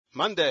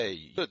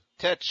Monday,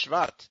 Tet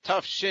Shvat,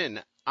 Taf Shin,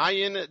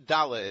 Ayin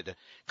Dalid,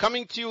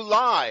 coming to you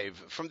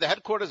live from the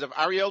headquarters of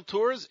Ariel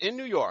Tours in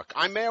New York.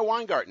 I'm Meir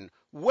Weingarten.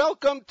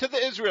 Welcome to the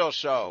Israel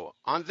Show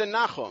on the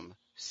Nachum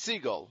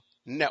Segal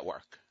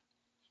Network.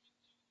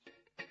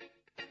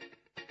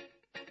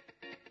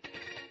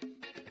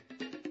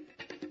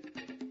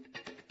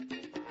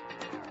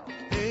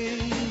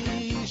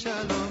 Hey,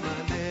 Shalom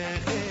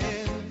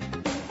Aleichem.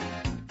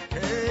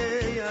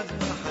 Hey, אז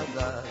מה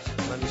חדש?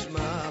 מה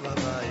נשמע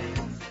בבית?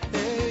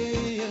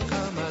 היי, איך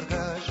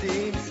המרגש?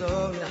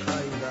 תמסור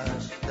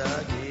לחיידש,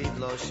 תגיד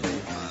לו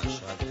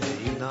שחש, אל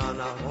תהינה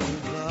נעון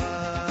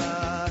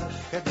דבש.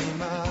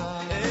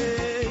 קדימה,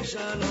 היי,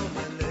 שלום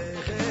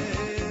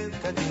עליכם.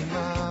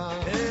 קדימה,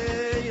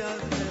 היי,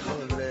 אז איך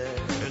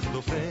הולך? איך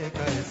דופק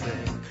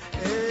ההישג?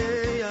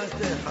 היי, אז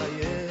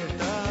תחייך,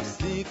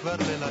 תפסיק כבר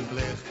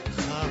ללגלך,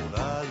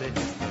 חבל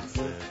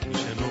להסתכסך, מי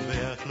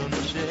שנובח לא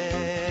נושך.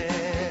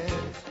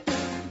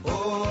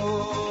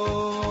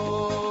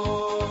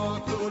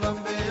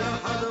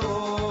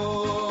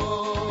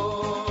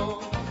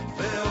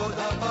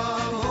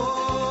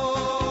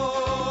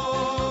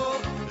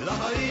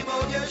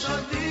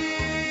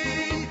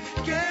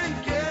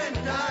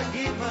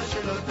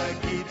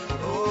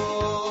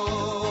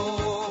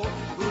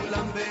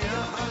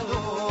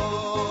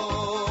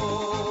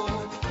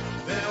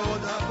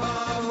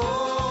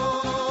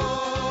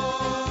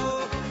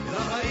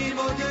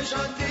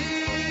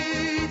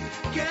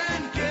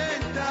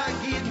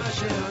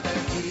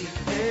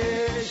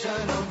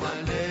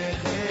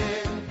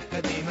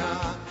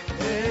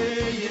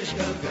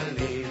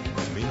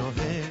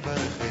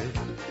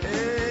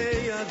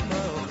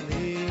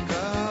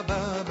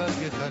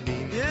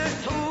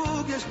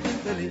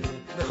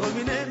 בכל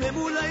מיני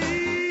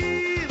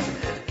ממולאים.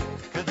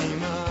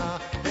 קדימה,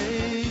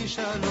 היי,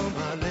 שלום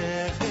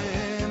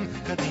עליכם.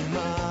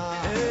 קדימה,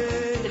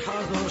 היי,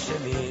 חזור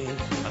שנית,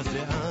 אז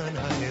לאן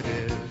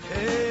הערב?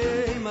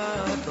 היי,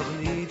 מה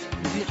התוכנית?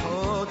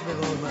 בדיחות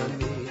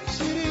ורומנית,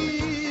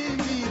 שירים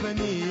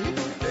ויוונית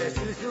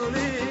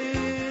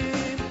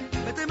וסלסולים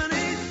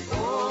בתימנית.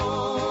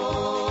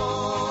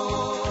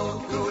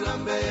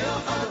 כולם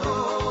ביחד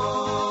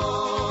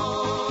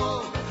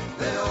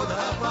ועוד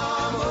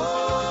הפעם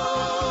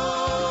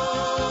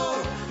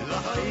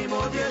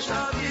יש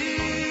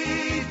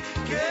עתיד,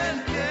 כן,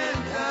 כן,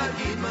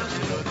 תגיד מה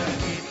שלא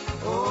תגיד,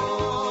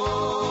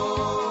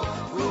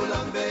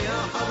 כולם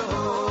ביחד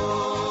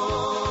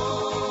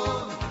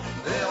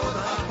ועוד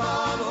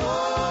הפעם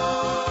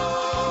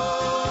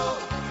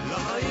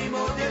לחיים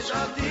עוד יש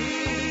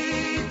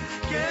עתיד,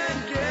 כן,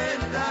 כן,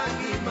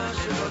 תגיד מה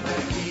שלא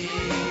תגיד.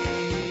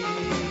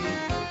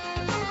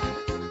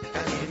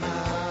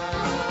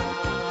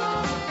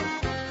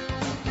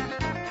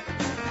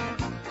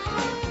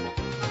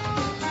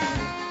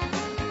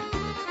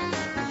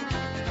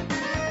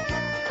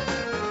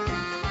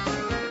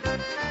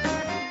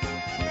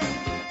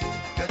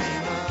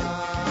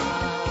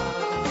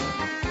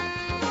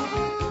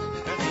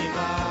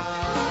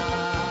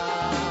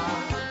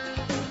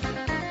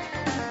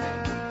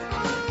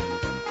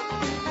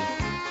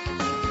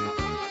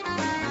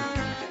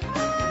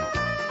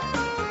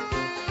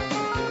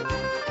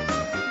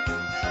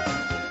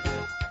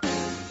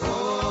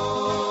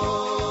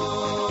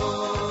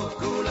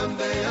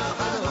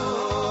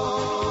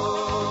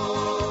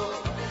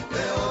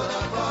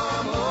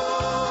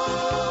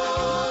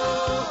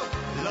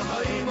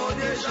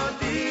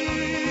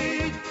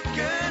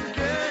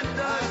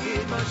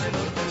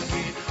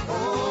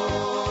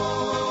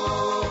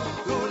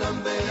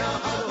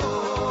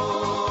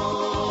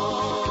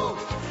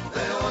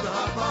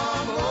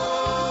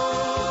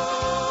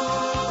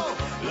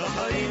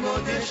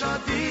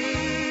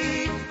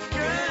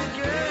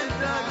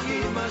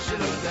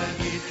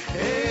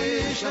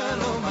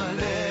 שלום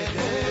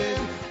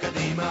עליכם.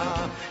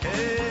 קדימה,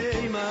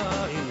 היי, מה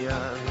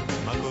העניין?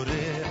 מה קורה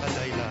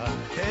הלילה?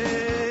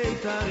 היי,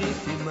 תריס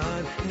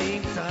סימן,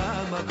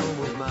 נמצא מקום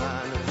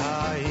וזמן.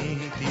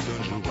 הייתי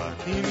דון שובה,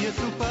 אם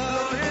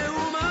יסופר לא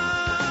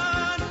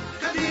יאומן.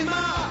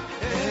 קדימה,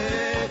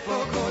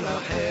 איפה כל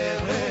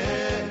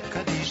החבר'ה?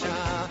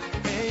 קדישה,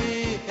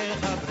 היי,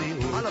 איך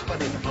הבריאות? על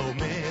הפנים. מה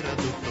אומר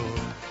הדוקטור?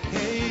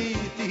 היי,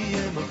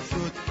 תהיה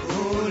מבסוט,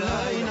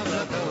 אולי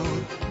נפלה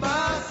טעות,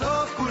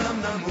 בסוף כולם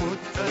נמות,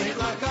 צריך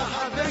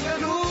לקחת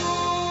בגלות.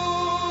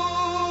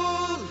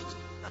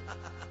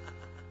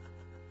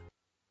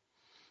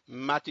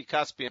 Mati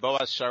Kaspi and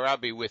Boaz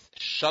Sharabi with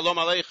Shalom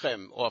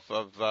Aleichem off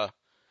of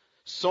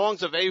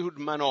Songs of Ehud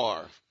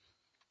Manor.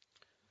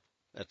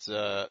 That's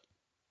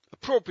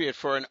appropriate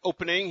for an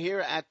opening here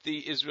at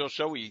the Israel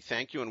Show. We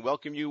thank you and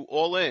welcome you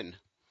all in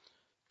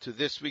to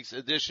this week's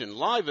edition,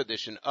 live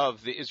edition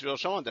of the Israel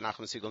Show on the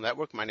Nachum Segal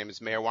Network. My name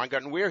is Meir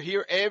Weingarten. We're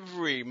here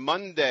every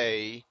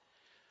Monday,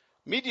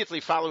 immediately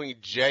following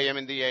JM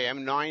in the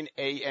AM, 9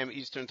 a.m.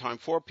 Eastern Time,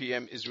 4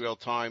 p.m. Israel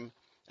Time.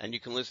 And you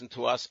can listen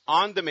to us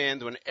on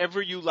demand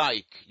whenever you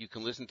like. You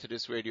can listen to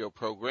this radio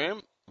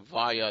program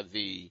via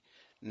the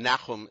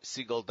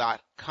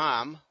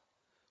NachumSegal.com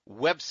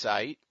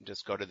website.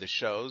 Just go to the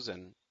shows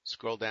and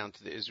scroll down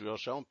to the Israel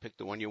Show and pick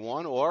the one you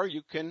want, or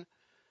you can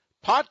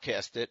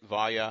podcast it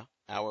via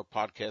our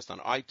podcast on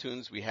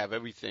iTunes. We have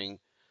everything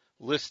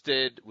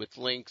listed with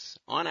links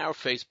on our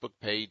Facebook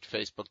page,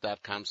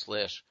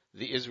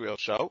 facebook.com/The Israel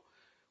Show,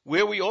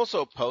 where we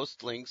also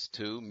post links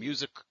to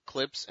music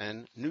clips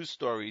and news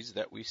stories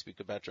that we speak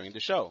about during the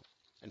show.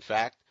 In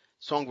fact,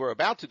 the song we're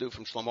about to do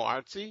from Shlomo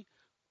Artzi,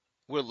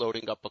 we're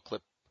loading up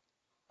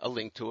a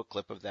link to a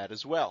clip of that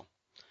as well.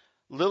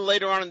 A little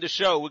later on in the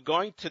show, we're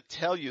going to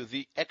tell you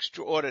the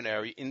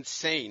extraordinary,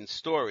 insane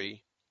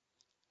story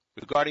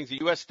regarding the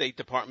U.S. State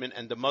Department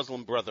and the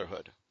Muslim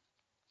Brotherhood,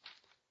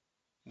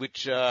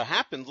 which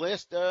happened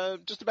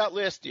just about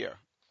last year.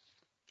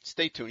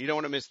 Stay tuned. You don't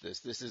want to miss this.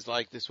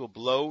 This will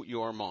blow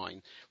your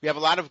mind. We have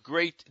a lot of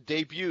great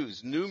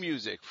debuts, new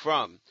music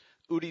from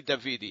Udi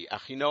Davidi,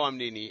 Achinoam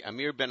Nini,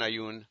 Amir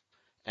Benayoun,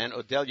 and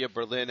Odelia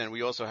Berlin. And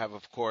we also have,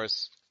 of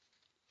course,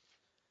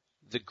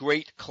 the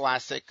great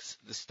classics,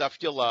 the stuff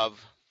you love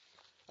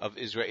of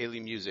Israeli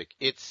music.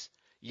 It's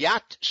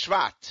Yat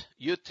Shvat,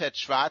 Yutet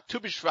Shvat. Tu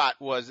B'Shvat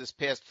was this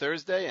past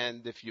Thursday,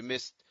 and if you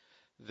missed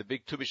the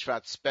big Tu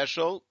B'Shvat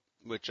special,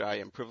 which I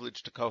am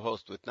privileged to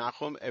co-host with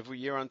Nachum every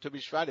year on Tu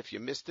B'Shvat, if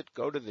you missed it,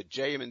 go to the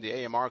JM and the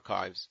AM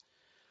archives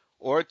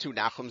or to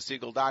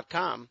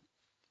NachumSiegel.com,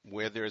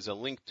 where there's a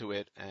link to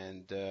it,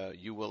 and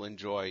you will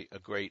enjoy a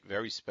great,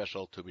 very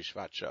special Tu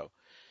B'Shvat show.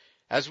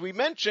 As we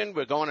mentioned,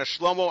 we're going to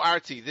Shlomo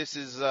Artzi. This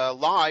is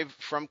live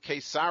from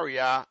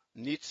Caesarea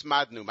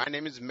Nitzmadnu. My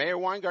name is Meir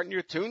Weingarten.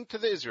 You're tuned to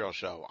the Israel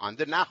Show on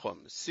the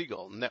Nachum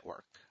Siegel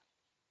Network.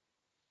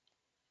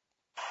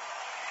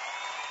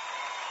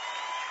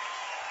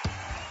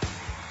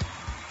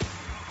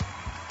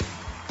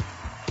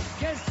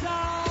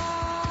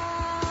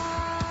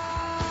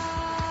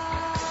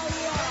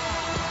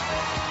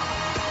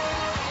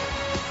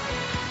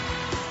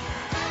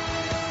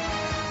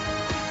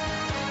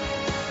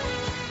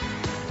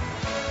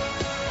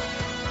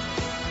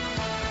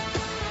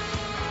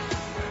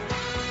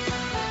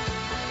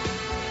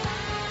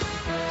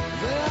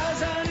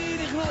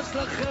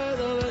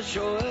 לחדר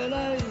ושואל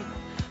האם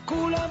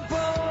כולם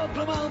פה,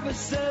 כלומר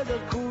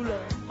בסדר,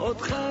 כולם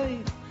עוד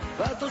חיים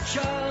ואת עוד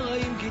שרה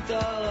עם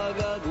גיטרה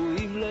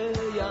געגועים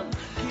לים,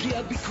 כי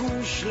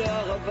הביקוש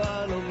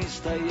לערבה לא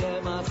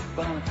מסתיים אף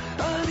פעם.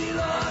 אני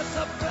לא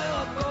אספר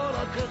הכל,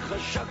 רק איך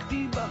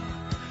חשקתי בה,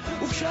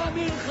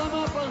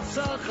 וכשהמלחמה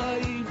פרצה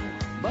חיים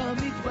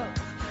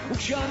במטבח,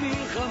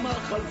 וכשהמלחמה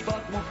חלפה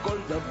כמו כל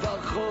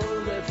דבר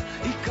חולף,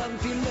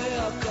 הקמתי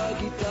להקה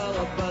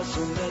גיטרה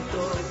בסונט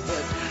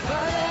עובד,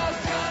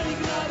 והלהקה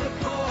נגנה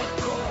בכוח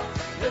כוח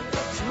את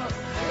עצמה,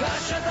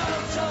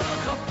 והשדר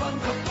צרח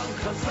הפנק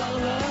חזר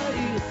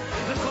לעיר,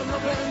 וכל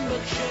נובמבר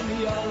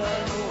כשנהיה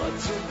לנו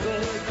עצוב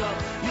וקר,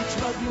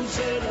 נצמדנו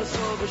זה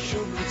לזו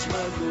ושוב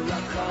נצמדנו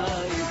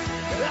לחיים.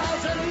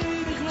 ואז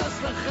אני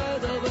נכנס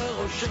לחדר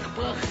ורושך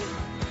פרחים,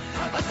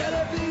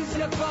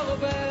 הטלוויזיה כבר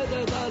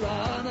עובדת על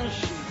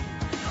האנשים,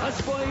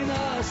 אז בואי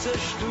נעשה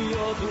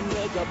שטויות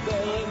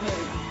ונדבר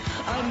אמת,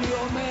 אני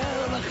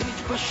אומר לך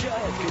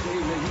להתפשט כדי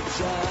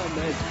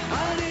להצמד,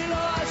 אני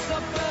לא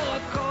אספר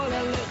הכל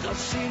עליך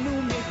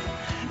סינומי,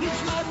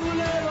 נצמדנו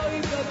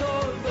לאלוהים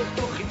גדול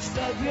בתוך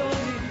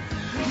אצטדיונים,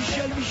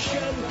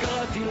 מישל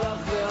קראתי לך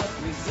ואת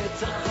מזה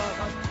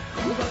צחקת,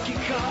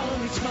 ובכיכר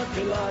נצמדת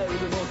אליי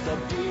במות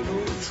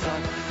אבינו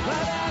יצחק,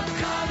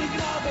 והלהקה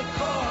נגנה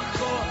בכוח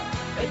כוח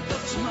את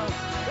עצמה,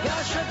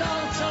 והשדר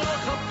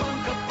צרח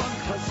הפנק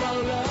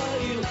חזר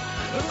לעיר,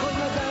 וכל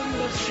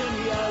נובמבר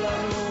שנהיה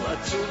לנו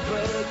עצוב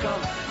וקר,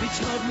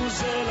 נצמדנו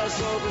זה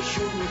לזו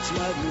ושוב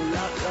נצמדנו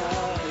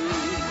לחיים.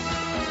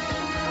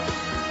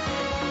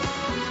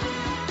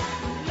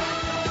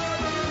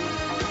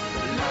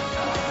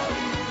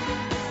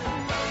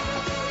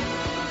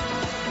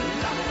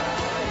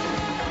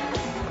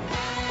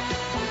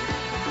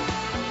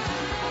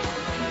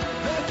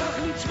 וכך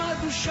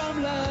נצמדנו שם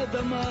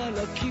לאדמה,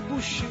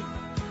 לכיבושים,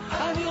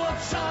 אני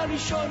רוצה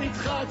לישון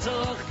איתך,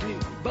 צרחת לי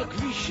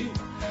בכבישים,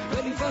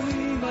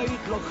 ולפעמים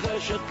היית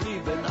לוחשת לי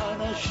בין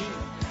אנשים,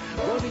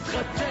 בוא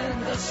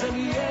נתחתן, תעשה לי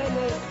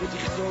ילד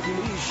ותכתוב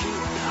לי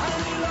שיר.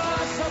 אני לא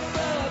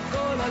אספר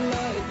הכל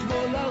עליי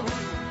אתמול הרוג,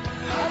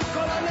 על כל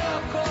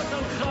הלהקות,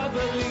 על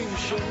חברים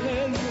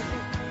שנעלמו,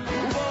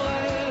 ובוא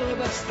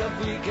הערב אז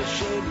תביא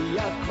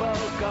כשנהיה כבר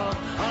קר,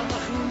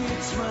 אנחנו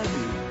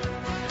נצמדים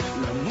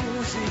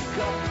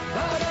למוזיקה,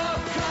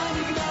 הלהקה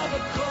נגנה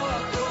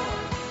בכוח כוח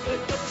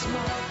את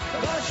עצמה,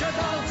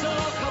 והשדר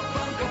צרח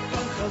הפנק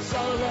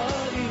חזר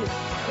לעיר,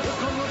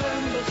 וכל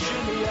נובמבר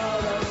שנהיה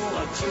לנו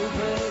עצוב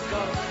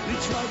וקר,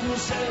 נצמדנו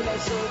זה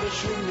לזו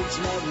ושוב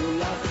נצמדנו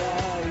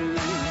לחיים.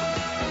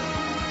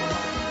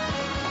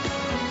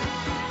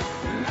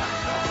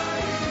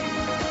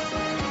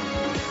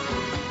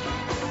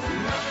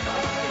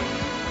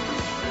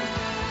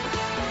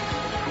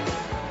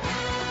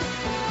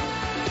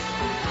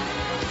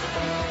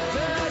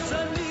 ואז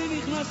אני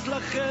נכנס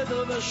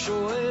לחדר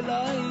ושואל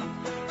האם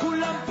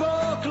כולם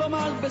פה,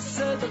 כלומר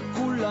בסדר,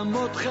 כולם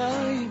עוד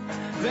חיים,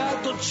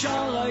 ואת עוד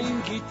שרה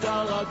עם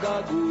גיטרה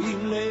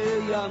געגועים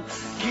לים,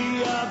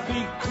 כי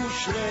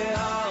הביקוש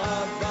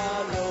להרבה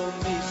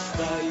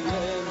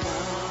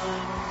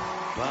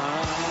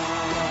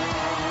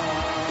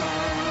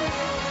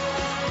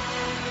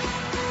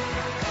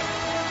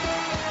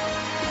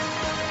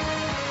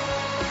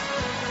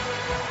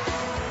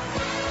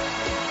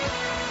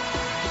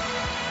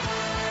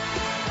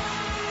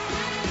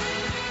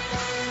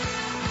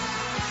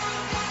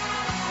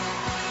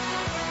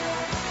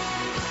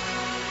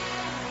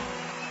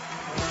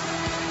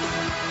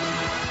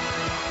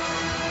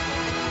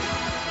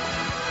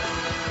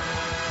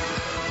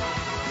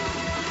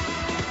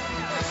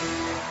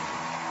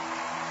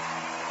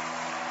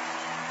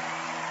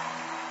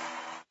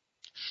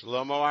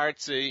Shlomo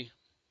Artzi,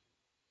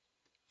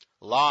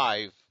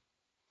 live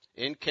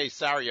in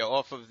Caesarea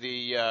off of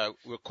the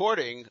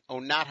recording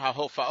Onat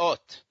HaHofaot,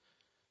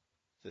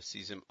 the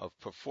season of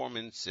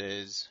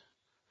performances.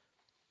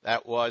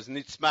 That was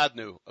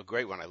Nitzmadnu, a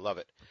great one. I love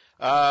it.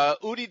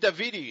 Udi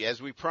Davidi, as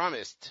we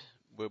promised,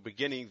 we're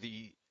beginning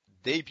the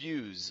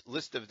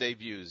list of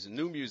debuts,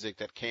 new music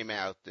that came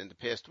out in the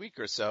past week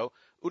or so.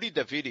 Udi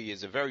Davidi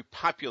is a very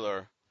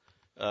popular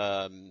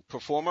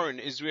performer in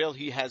Israel.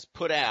 He has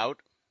put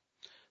out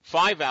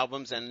 5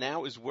 albums and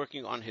now is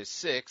working on his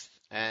 6th.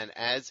 And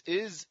as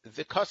is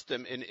the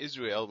custom in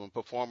Israel, when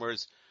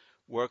performers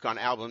work on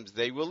albums,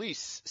 they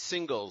release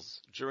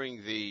singles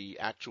during the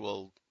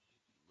actual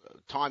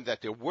time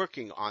that they're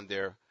working on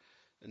their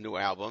new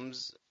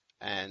albums,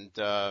 and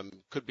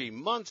could be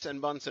months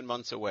and months and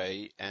months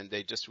away, and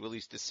they just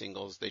release the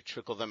singles. They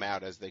trickle them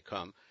out as they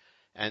come.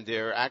 And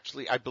they're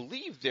actually, I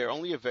believe they're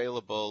only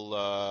available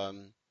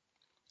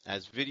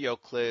as video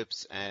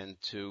clips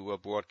and to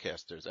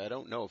broadcasters. I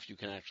don't know if you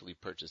can actually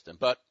purchase them.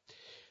 But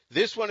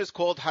this one is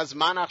called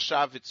Hazman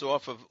Achshav. It's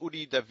off of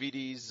Udi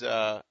Davidi's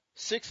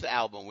 6th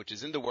album, which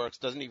is in the works,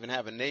 doesn't even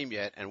have a name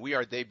yet, and we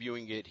are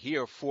debuting it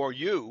here for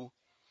you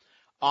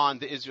on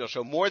the Israel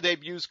Show. More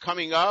debuts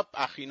coming up.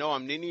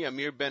 Achinoam Nini,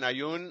 Amir Ben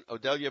Ayun,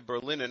 Odelia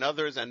Berlin, and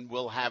others, and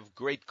we'll have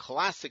great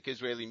classic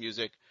Israeli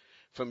music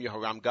from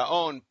Yehoram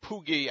Gaon,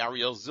 Pugi,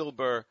 Ariel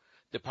Zilber,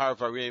 the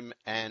Parvarim,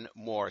 and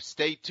more.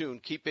 Stay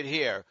tuned. Keep it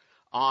here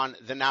on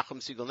the Nachum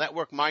Segal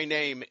Network. My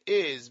name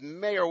is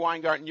Meir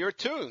Weingarten. You're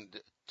tuned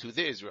to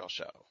the Israel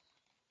Show.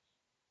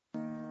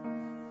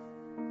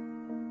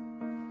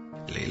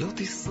 לילות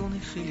ייסוני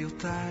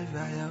חיליותיי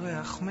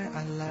והירח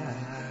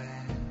מעליי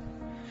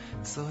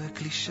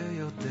צועק לי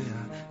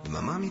שיודע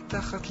דממה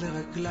מתחת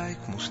לרגליי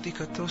כמו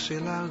שתיקתו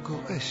של הר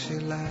גועש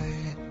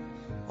אליי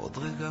עוד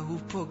רגע הוא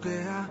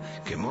פוגע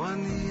כמו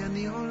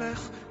אני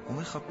הולך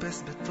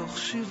ומחפש בתוך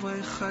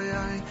שברי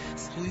חיי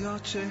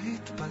זכויות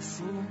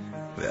שהתפזרו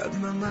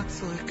והדממה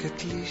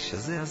צועקת לי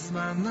שזה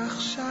הזמן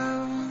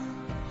עכשיו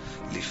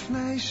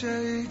לפני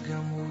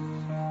שיגמרו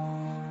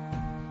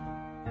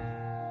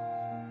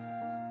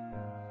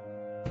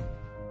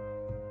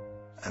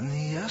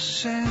אני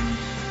ישן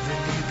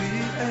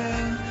וליבי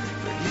ער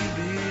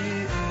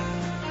וליבי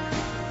ער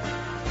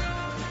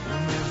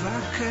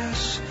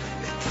ומבקש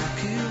את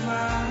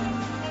הקרבה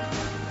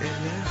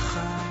אליך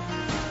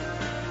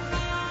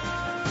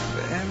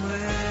ואין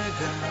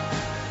רגע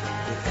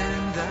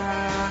ואין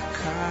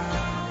דקה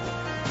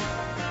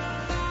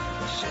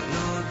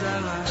שלא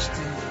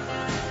דרשתי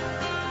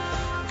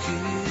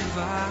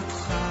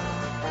קרבתך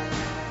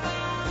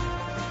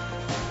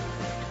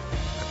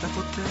אתה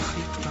פותח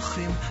לי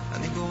פתחים,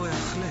 אני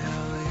בורח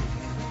להרים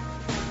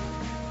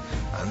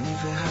אני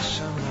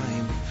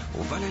והשמיים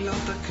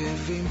ובלילות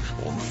הכאבים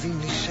רומזים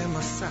לי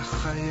שמסע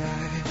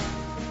חיי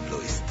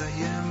לא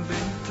הסתיים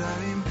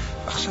בינתיים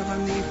עכשיו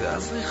אני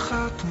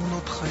בהזריחה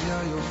תמונות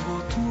חיי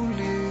עוברות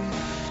מולי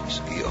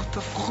שגיאות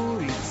הפכו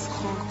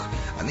לצחוק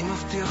אני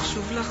מבטיח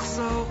שוב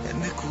לחזור אל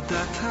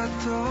נקודת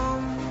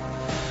התום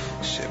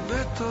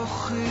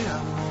שבתוכי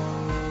עמוק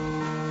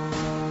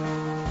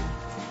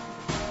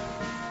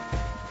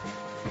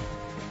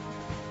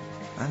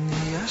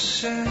אני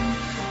ישן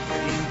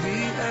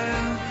וליבי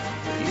ער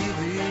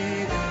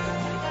וליבי ער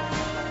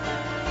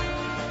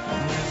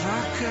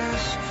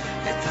ומבקש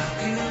את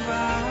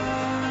הקרבה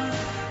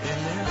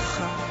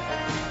אליך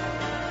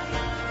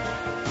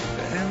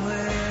ואין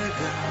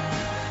רגע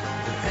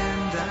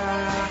ואין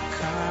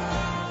דקה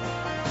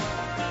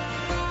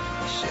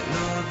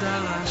שלא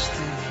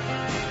דרשתי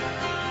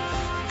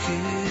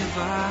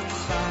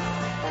קרבתך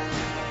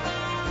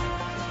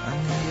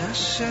אני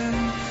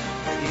ישן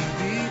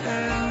וליבי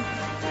ער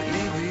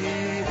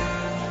ליבי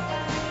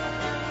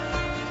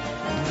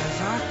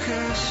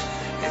ומבקש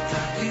את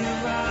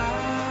הקרבה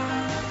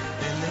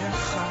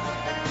אליך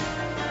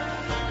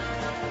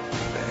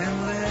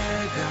ואין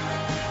רגע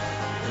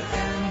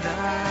ואין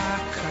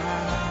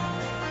דקה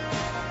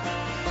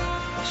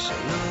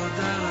שלא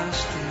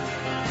דרשתי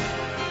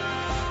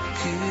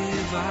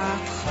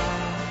קרבתך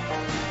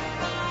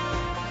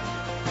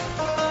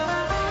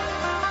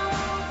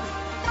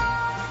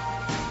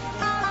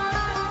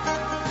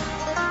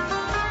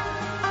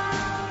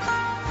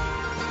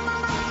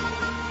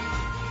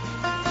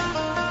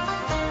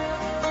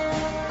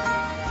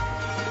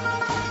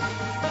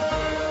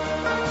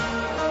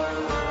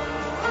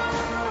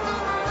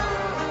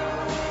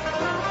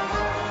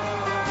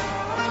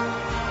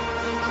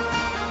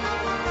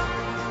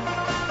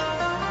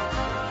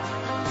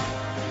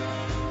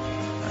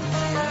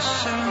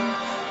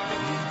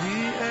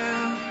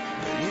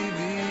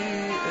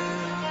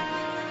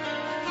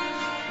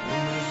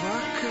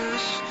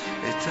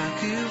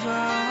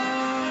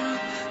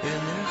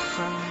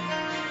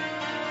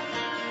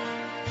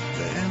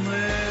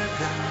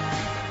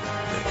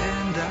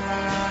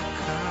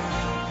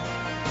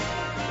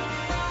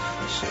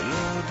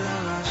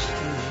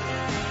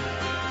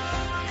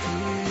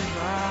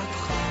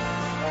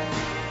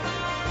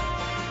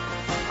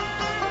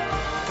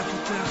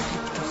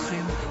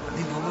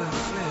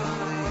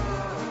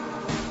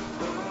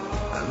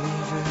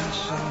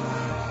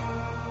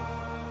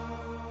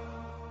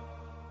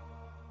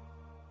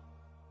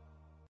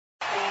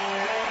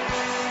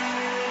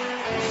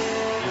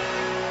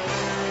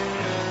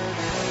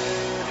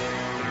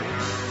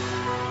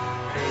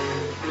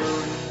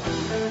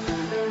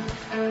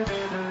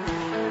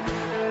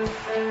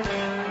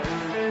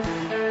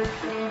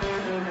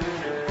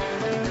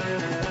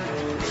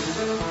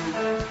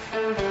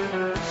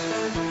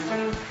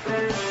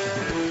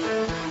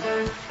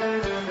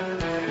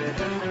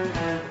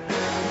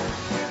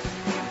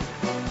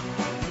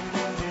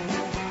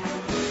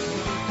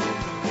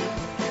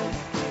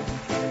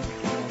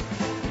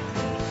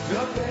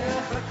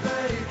יודע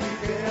חקלאי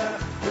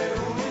פיגח,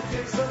 והוא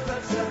מתחיל זאת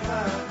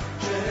לצבא,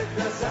 שאת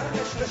גזר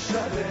יש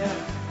לשלח,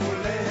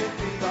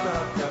 ולהקים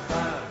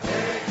בהרכבה,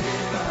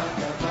 הקים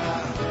בהרכבה,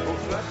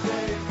 הוחלט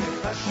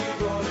להתמיך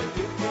השיבולת,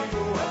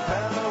 התקימו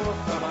הקרוב,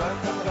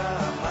 חמת אמרה,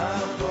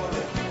 אמר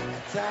דולת,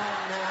 יצא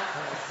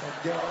נחל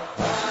השדות,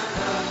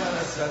 נחל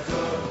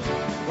השדות,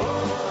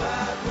 אור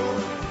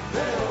הגבול,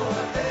 ואור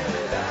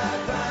התרד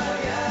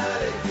העדביה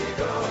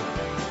לגידון,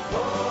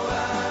 אור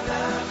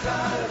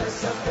הנחל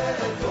וספר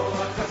את אור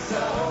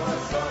החסר אור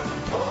הזון,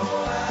 אור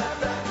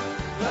העתק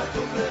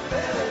רטוב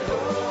לפרד,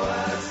 אור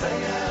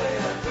הסייר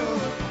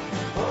יתוב,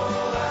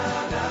 אור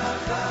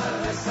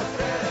הנחל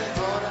וספר את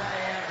אור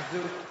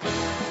היחדות,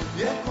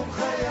 יקום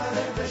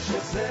חייל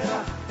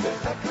ושזרע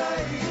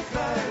וחקלאי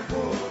יקרא אל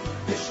גור,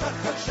 יש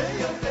נחל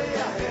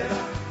שיודע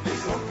הרע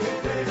לזרוק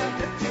כדי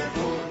לתת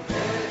כיוון,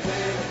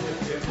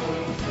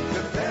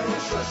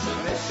 בפירושו של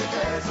משק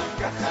העזר,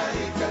 ככה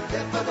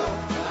ייכתב בדור,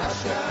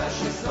 ההשקעה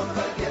שזאת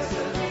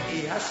בגזר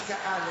היא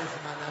השקעה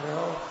לזמן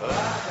ארוך,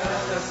 רק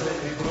על הזה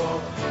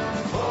לברוק,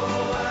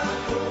 אור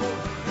הגבול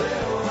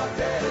ואור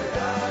התרד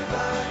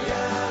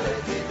העדביה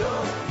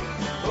לגידון,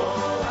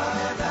 אור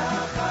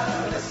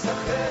הנחל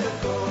לסחר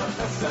את אור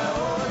החסר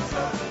אור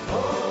הזמן,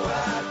 אור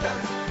העתק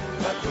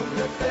רטוב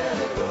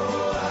לפרד,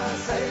 אור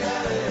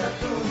הסייר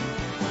יתוב,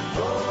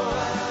 אור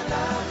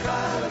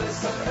הנחל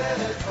לסחר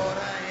את אור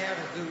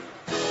הירדות.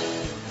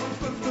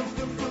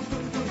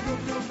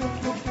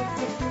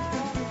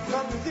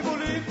 שימו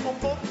לי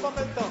תרומות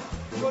במתח,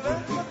 כולל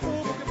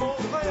תקום כמו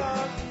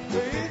חייל,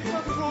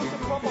 והתנגשות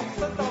כמו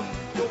מחסדה,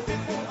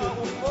 יוכיחו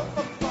ארוחות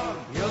בפן.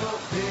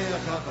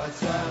 יוכיח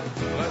הבצר,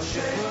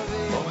 ראשי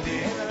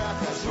עומדים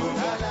לחשוב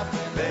עליו,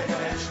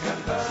 וגם יש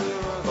כאן בר,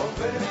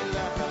 עובר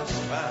מלחש,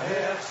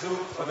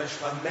 בהרצות 5-5.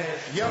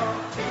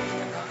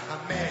 יוכיח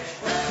 5,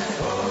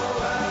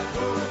 אור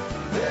הגבול,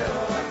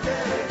 ואור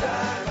התרד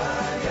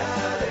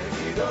העדביה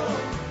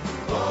לגידון,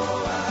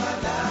 אור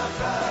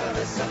הנחל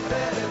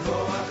וספר את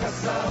אור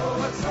החסר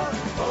אור הצון,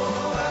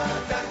 אור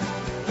העתק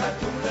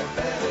רטוב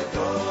לפרד,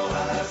 אור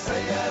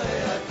הסייר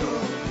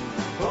יתוב,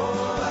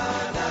 אור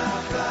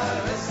הנחל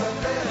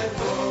וספר את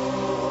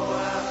אור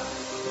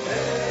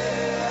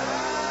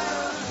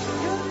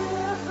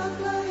יודע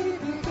חקלאי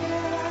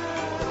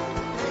פיגח,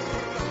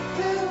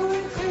 והוא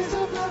התחיל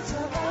זאת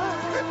לצבא,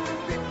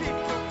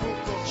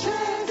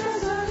 שאת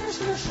גזר יש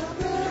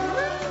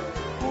לשמר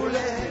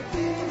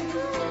ולהקים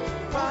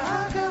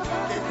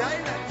בהרכבה, כדאי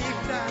להקים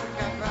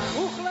בהרכבה,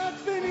 הוחלט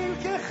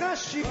ונלקח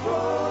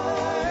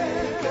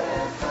השיבולת,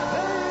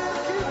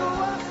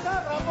 והקימו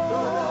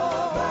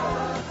החרמות,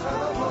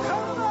 חרמות,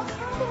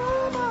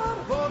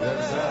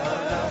 יצא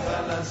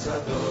נחל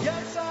השדות,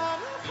 יצא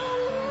נחל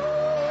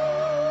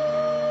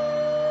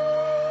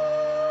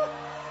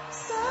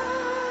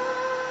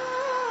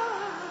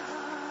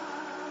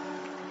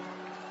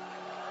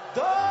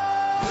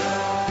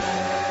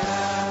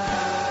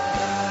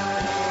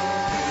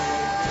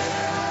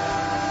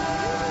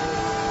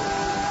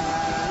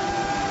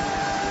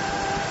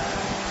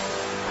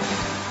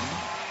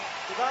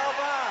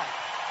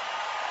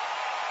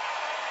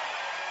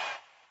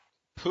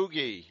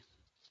Poogie.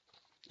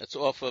 That's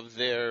off of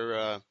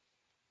their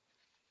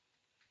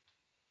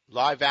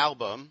live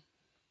album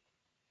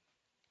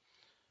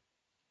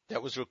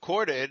that was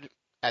recorded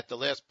at the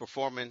last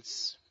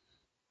performance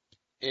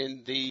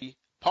in the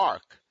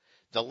park.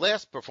 The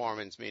last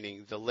performance,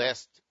 meaning the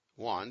last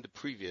one, the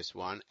previous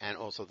one, and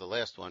also the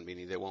last one,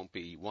 meaning there won't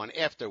be one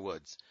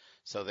afterwards,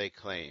 so they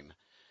claim.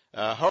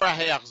 Hora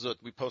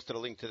Heachzut, we posted a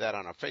link to that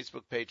on our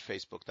Facebook page,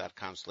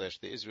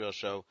 facebook.com/The Israel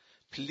Show.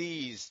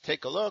 Please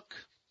take a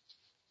look,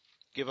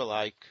 give a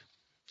like,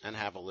 and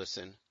have a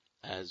listen.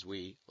 As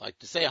we like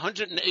to say,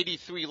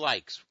 183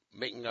 likes,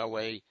 making our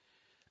way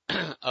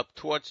up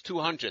towards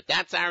 200.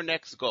 That's our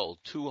next goal,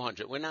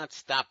 200. We're not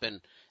stopping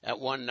at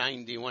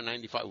 190,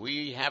 195.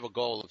 We have a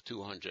goal of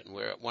 200, and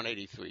we're at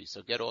 183.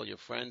 So get all your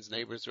friends,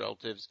 neighbors,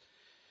 relatives,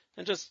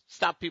 and just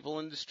stop people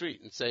in the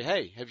street and say,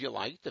 hey, have you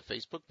liked the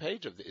Facebook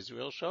page of the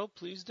Israel Show?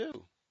 Please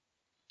do.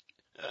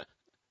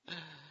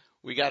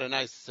 We got a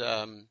nice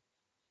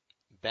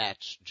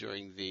batch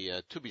during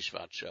the Tu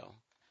B'Shvat show,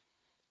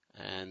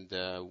 and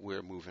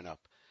we're moving up.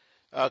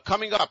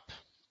 Coming up,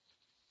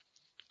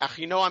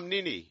 Achinoam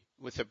Nini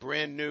with a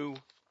brand new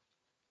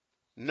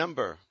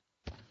number.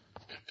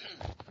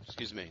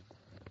 Excuse me.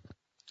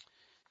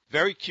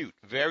 Very cute.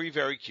 Very,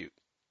 very cute.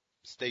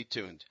 Stay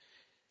tuned.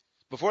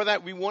 Before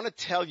that, we want to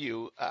tell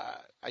you,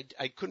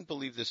 I couldn't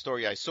believe the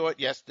story. I saw it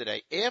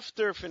yesterday.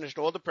 After I finished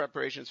all the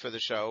preparations for the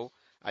show,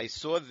 I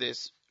saw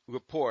this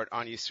report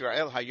on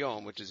Yisrael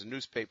Hayom, which is a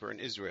newspaper in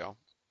Israel,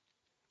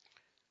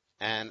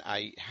 and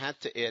I had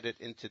to add it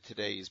into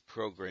today's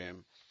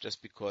program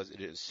just because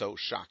it is so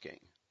shocking.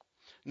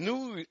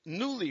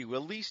 Newly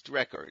released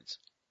records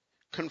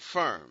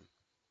confirm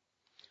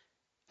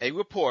a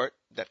report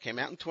that came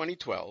out in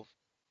 2012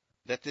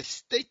 that the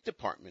State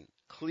Department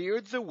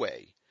cleared the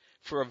way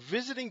for a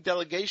visiting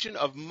delegation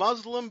of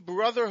Muslim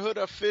Brotherhood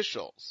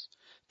officials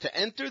to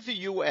enter the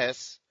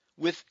U.S.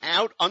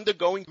 without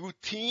undergoing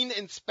routine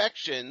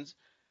inspections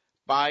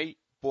by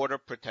border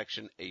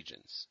protection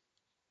agents.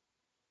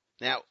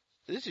 Now,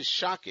 this is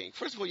shocking.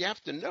 First of all, you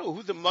have to know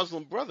who the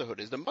Muslim Brotherhood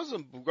is. The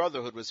Muslim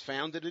Brotherhood was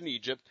founded in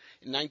Egypt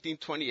in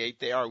 1928.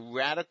 They are a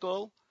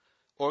radical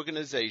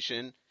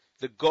organization.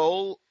 The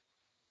goal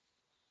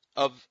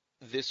of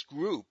this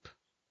group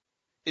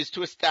is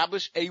to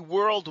establish a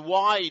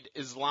worldwide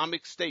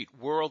Islamic state.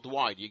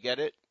 Worldwide, you get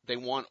it? They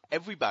want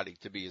everybody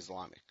to be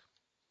Islamic.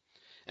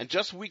 And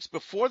just weeks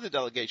before the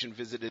delegation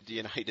visited the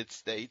United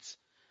States,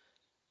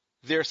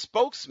 their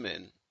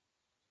spokesman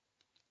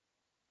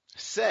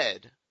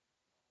said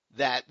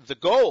that the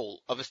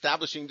goal of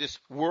establishing this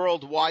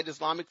worldwide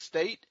Islamic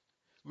state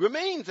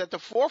remains at the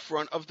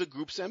forefront of the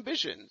group's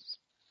ambitions.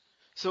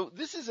 So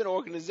this is an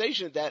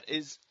organization that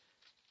is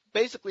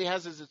basically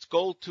has as its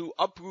goal to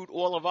uproot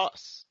all of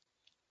us,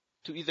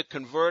 to either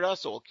convert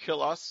us or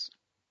kill us.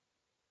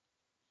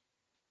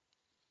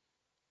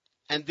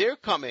 And they're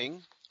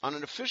coming on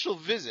an official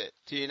visit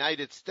to the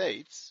United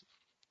States,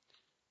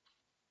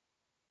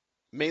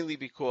 mainly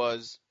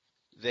because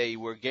they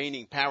were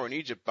gaining power in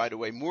Egypt. By the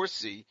way,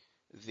 Morsi,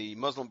 the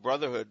Muslim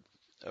Brotherhood,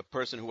 a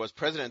person who was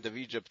president of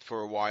Egypt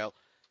for a while,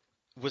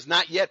 was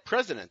not yet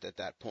president at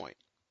that point.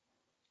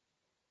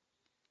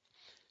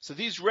 So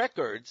these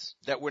records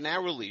that were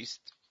now released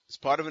as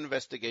part of an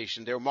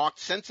investigation, they're marked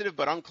sensitive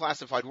but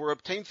unclassified, were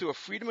obtained through a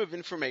Freedom of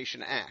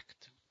Information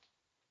Act.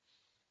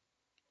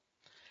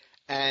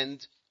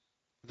 And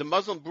the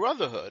Muslim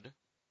Brotherhood,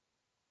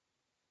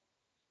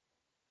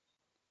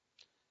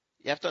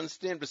 you have to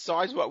understand,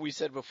 besides what we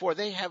said before,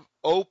 they have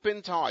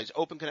open ties,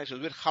 open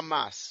connections with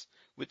Hamas,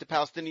 with the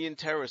Palestinian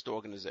terrorist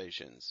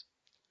organizations,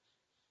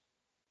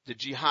 the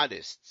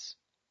jihadists.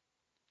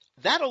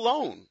 That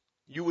alone,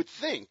 you would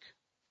think,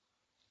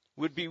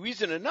 would be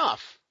reason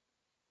enough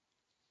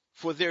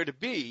for there to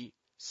be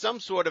some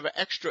sort of an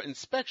extra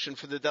inspection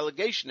for the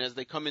delegation as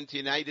they come into the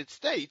United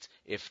States,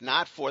 if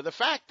not for the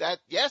fact that,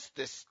 yes,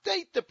 the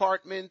State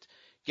Department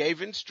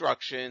gave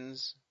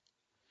instructions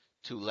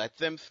to let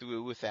them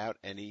through without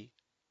any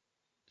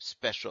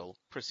special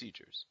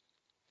procedures.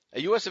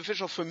 A U.S.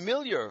 official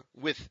familiar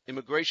with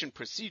immigration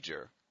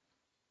procedure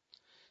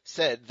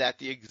said that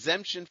the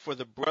exemption for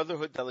the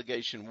Brotherhood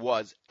delegation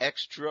was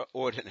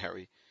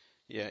extraordinary.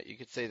 Yeah, you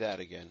could say that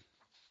again.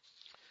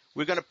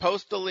 We're going to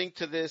post a link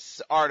to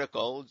this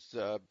article. It's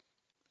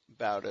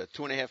about a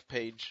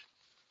 2.5-page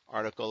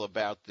article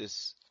about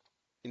this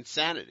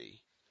insanity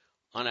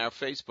on our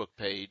Facebook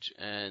page.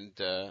 And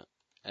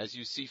as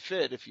you see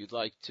fit, if you'd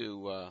like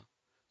to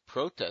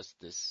protest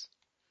this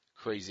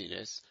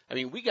craziness, I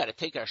mean, we got to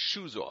take our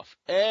shoes off.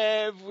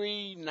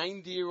 Every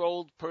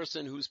 90-year-old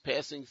person who's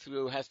passing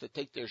through has to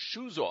take their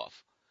shoes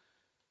off.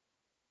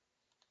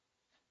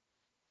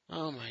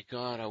 Oh, my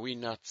God, are we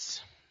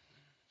nuts?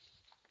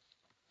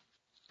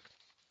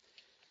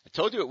 I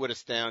told you it would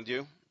astound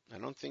you. I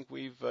don't think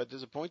we've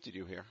disappointed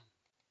you here.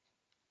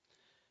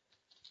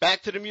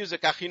 Back to the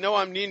music.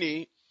 Achinoam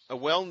Nini, a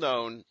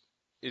well-known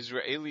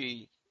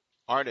Israeli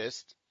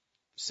artist,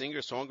 singer,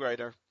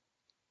 songwriter.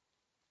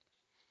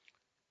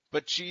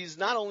 But she's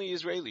not only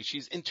Israeli,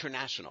 she's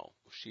international.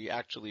 She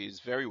actually is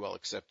very well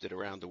accepted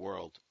around the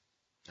world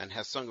and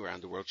has sung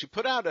around the world. She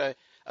put out a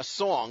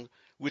song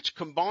which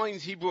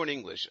combines Hebrew and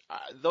English.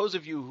 Those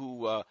of you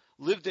who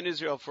lived in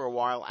Israel for a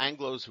while,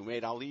 Anglos who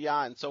made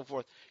Aliyah and so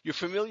forth, you're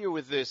familiar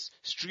with this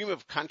stream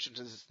of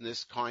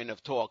consciousness kind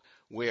of talk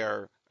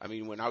where, I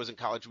mean, when I was in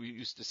college, we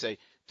used to say,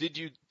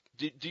 do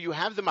you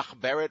have the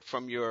machberet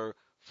from your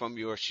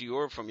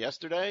shiur from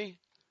yesterday?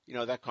 You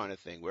know, that kind of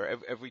thing, where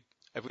every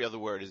other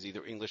word is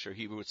either English or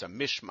Hebrew. It's a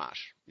mishmash.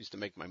 It used to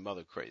make my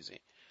mother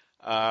crazy.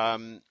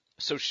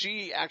 So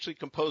she actually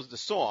composed a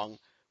song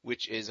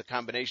which is a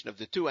combination of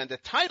the two. And the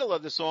title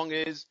of the song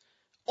is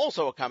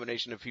also a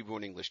combination of Hebrew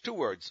and English. 2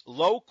 words,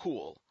 Lo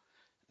Cool.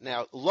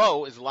 Now,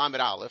 Lo is Lamed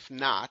Aleph,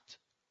 not.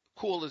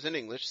 Cool is in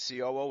English,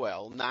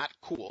 C-O-O-L, not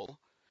cool.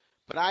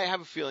 But I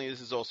have a feeling this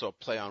is also a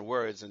play on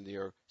words, and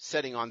you're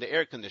setting on the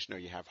air conditioner.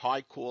 You have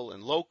high cool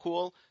and low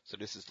cool. So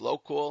this is low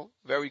cool,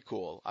 very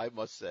cool, I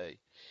must say.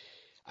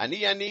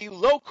 Ani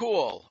lo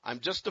cool. I'm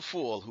just a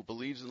fool who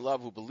believes in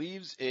love, who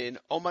believes in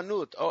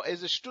omanut. Oh,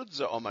 eze shtutze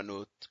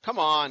omanut. Come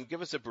on,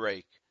 give us a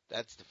break.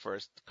 That's the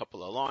first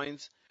couple of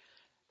lines.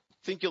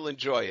 Think you'll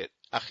enjoy it.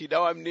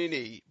 Achinoam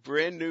Nini,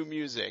 brand new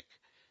music.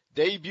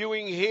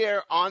 Debuting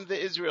here on the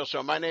Israel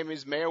Show. My name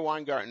is Meir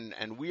Weingarten,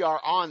 and we are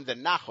on the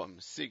Nachum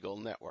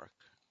Segal Network.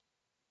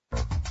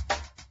 1,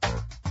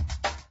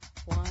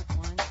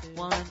 2,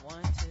 1, 2,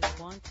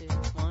 1, 2,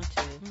 1,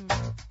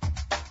 2.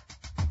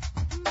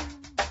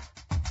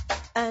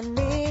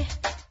 Ani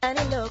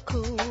lo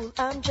cool.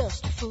 I'm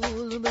just a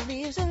fool who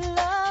believes in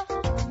love,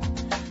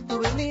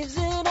 who believes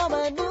in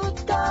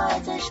omanut.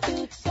 Guys,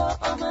 shtutz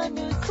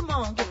omanut. Come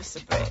on, give us a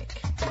break.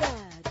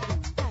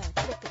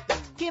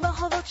 כי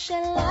בחובות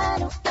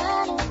שלנו,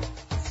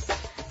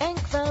 אין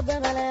כבר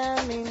במה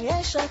להאמין,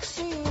 יש רק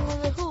סין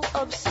והוא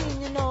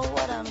אובסין, you know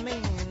what I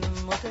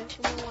mean, מותק,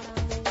 you know what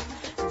I mean,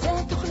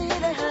 ותוכלי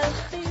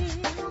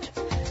להלחין,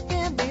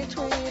 in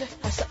between,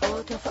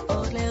 הסעות,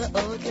 הופעות,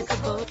 לראות,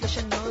 לקוות,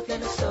 לשנות,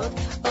 לנסות,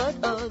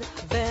 עוד,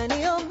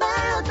 ואני אומר,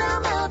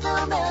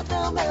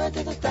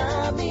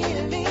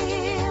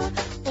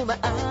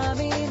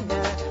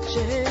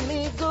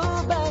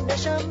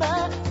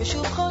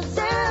 ושוב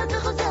חוזרת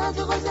וחוזרת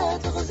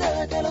וחוזרת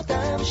וחוזרת אל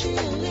אותם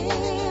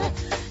שירים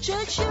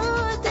שהקשו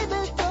אותי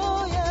בתור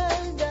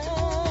ילדה.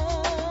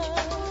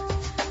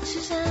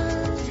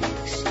 סוזן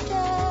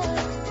פיקסידה,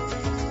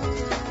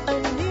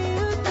 אני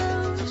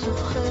עדיין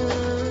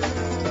זוכר.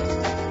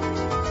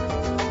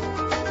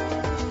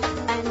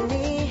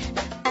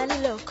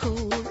 אני לא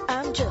cool,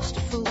 I'm just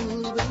a fool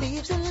who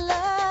believes in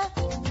love.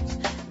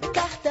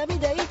 וכך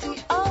תמיד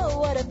הייתי,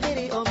 oh what a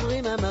pity,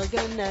 אומרים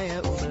המרגנה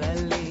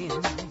אומללים.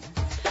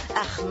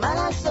 אך מה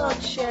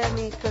לעשות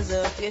שאני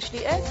כזאת, יש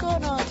לי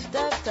עקרונות,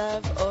 תו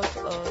עוד,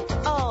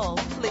 oh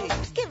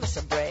please give us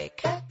a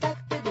break.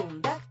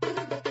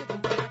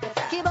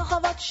 כי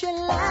ברחובות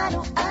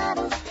שלנו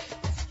אנו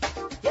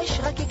יש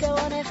רק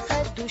עיקרון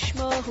אחד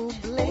ושמו הוא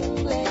בלינג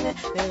בלינג,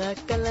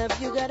 ורק עליו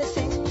you gotta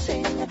sing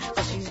sing,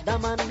 cause he's the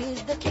man,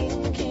 he's the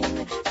king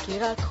king, כי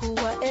רק הוא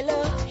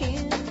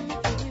האלוהים.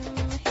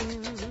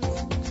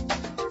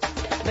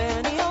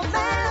 ואני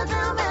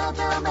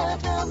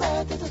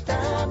אומרת את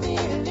אותם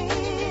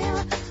מילים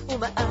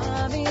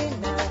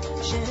ומאמינה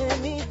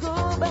שהם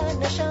ייגעו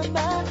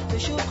בנשמה,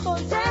 ושוב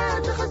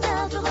חוזרת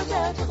וחוזרת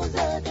וחוזרת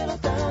וחוזרת אל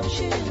אותם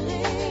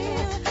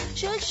שירים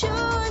שהקשו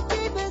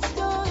אותי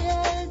בתור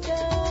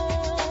ילדה.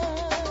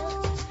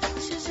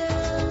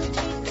 סוזן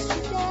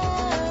פיקסידה,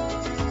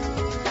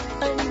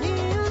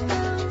 אני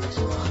עדיין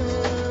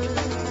זוכר.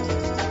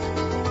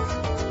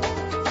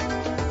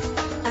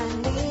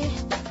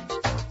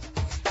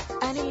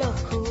 אני לא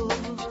cool,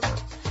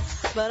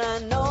 but I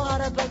know how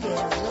to boogie, I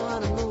know how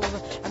to move,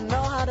 I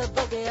know how to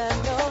boogie, I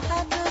know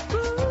how to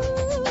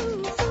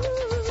groove.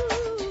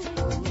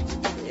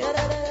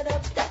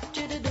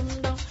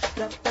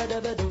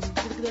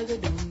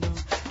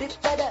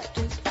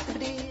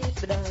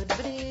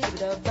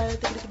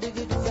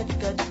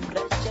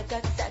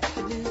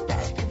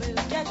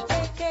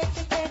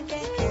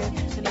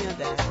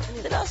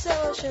 זה לא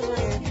עושה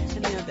שמעניין,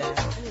 אני יודע,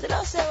 זה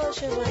לא עושה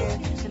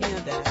שמעניין, אני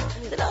יודע,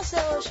 זה לא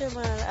עושה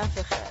שמעניין אף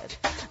אחד,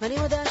 ואני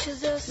יודע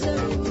שזה עושה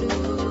לי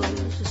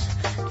בלוז,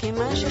 כי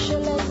מה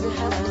ששולט זה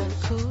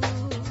הקוז,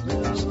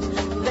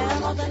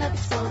 והמותן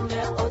הצפון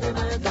והאודם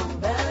האדום,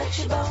 והרק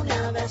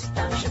שבאוניה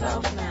והסתם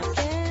שבאופנה,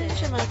 כן,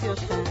 שמעתי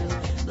אתכם,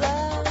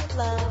 בלה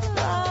בלה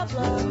בלה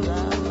בלה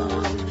בלה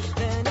בלה,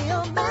 ואני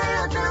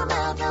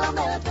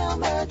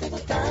אומרת את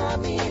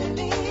אותם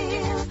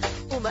מילים,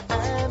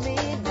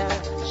 ומאמינה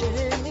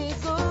שהם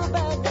ייגעו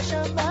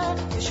בנשמה,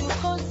 ושוב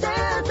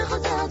חוזרת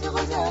וחוזרת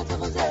וחוזרת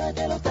וחוזרת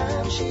אל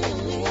אותם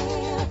שירים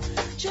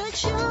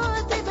שהקשו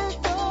אותי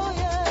בתור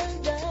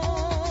ילדה.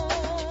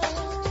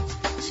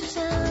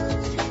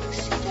 סוזן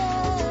פיקסידה,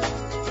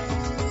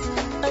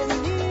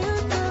 אני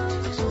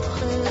עדיין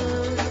זוכר.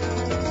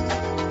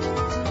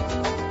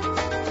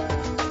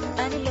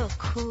 אני לא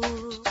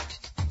cool,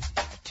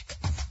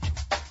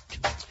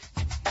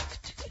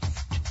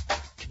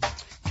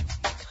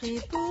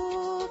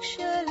 חיבוק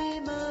של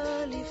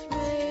אמא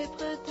לפני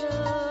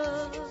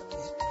פרידה,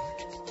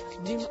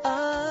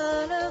 דמעה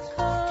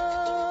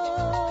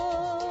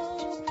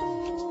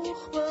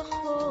לקפוך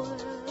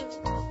בחורף,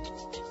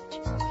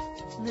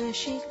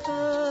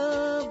 נשיקה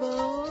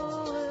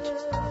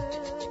בעורף,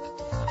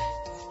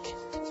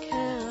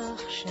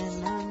 קרח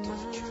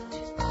שנמק,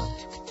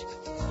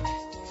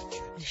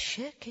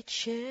 ושקט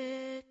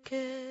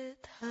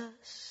שקט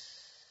הס.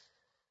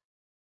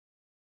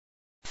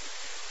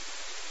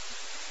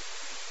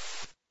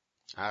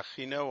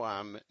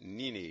 Achinoam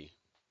Nini.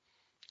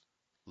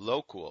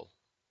 Low cool.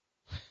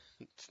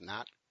 It's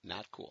not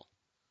cool.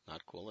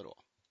 Not cool at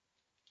all.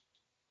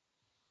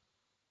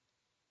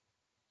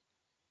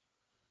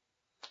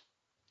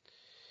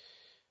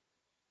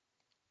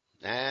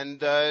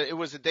 And it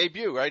was a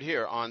debut right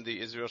here on the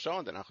Israel Show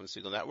on the Nachum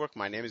Segal Network.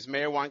 My name is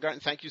Meir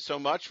Weingarten. Thank you so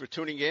much for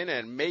tuning in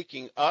and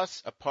making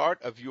us a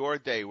part of your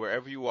day,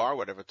 wherever you are,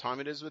 whatever time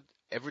it is,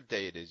 whatever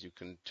day it is. You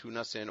can tune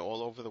us in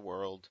all over the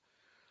world,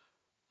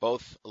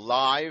 both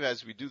live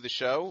as we do the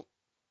show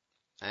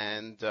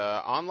and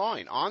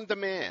online, on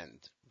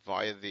demand,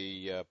 via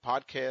the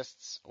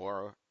podcasts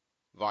or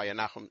via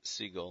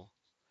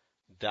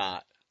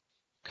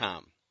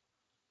NachumSegal.com.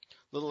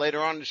 A little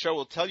later on in the show,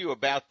 we'll tell you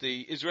about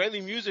the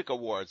Israeli Music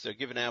Awards. They're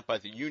given out by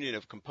the Union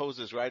of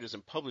Composers, Writers,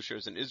 and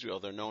Publishers in Israel.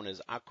 They're known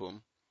as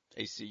ACUM,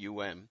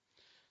 A-C-U-M.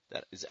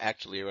 That is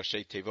actually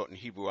Rashi Tevot in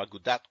Hebrew,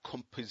 Agudat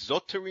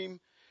Kompositorim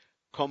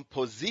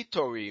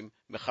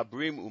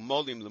Mechabrim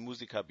Umolim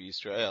Lemuzika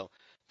B'Yisrael.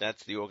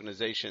 That's the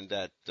organization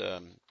that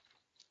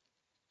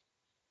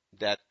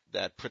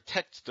that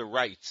protects the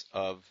rights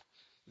of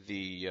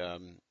the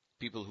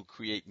people who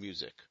create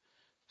music.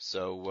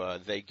 So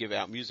they give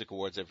out music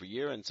awards every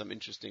year, and some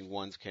interesting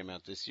ones came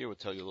out this year. We'll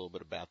tell you a little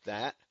bit about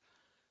that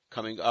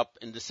coming up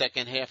in the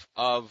second half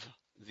of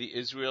the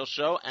Israel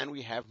Show, and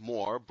we have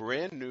more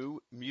brand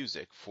new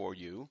music for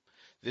you.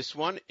 This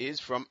one is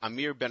from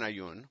Amir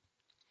Benayoun,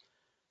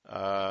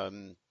 a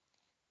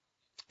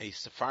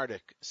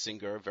Sephardic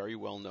singer, very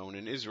well known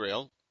in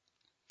Israel.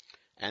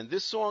 And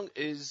this song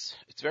it's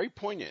very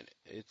poignant.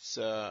 It's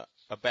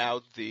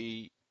about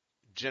the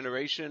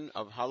generation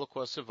of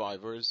Holocaust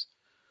survivors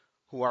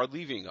who are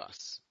leaving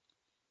us.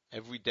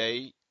 Every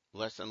day,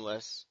 less and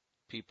less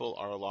people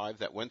are alive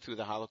that went through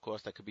the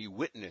Holocaust that could be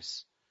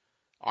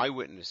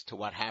eyewitness to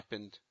what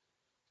happened,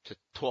 to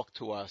talk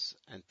to us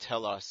and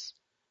tell us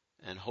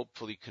and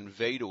hopefully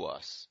convey to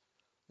us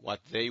what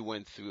they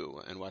went through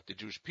and what the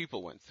Jewish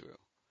people went through.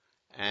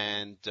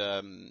 And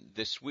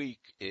this week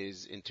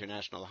is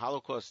International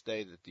Holocaust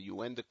Day that the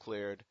UN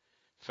declared.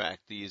 In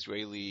fact, the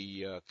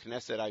Israeli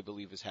Knesset, I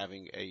believe, is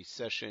having a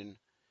session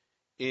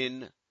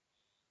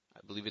I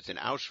believe it's in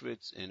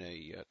Auschwitz, in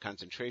a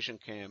concentration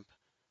camp,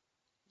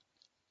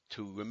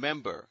 to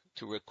remember,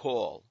 to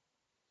recall,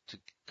 to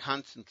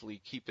constantly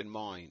keep in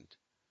mind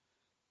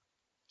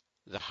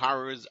the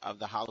horrors of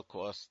the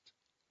Holocaust,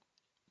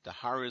 the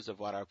horrors of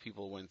what our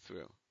people went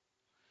through.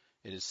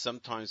 It is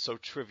sometimes so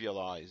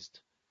trivialized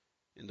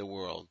in the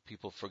world.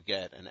 People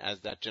forget, and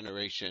as that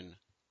generation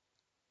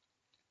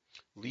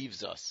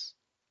leaves us,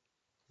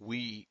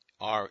 we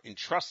are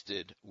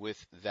entrusted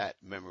with that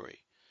memory.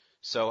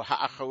 So,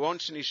 Ha'acharon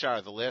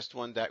Shenishar, the last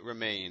one that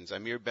remains,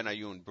 Amir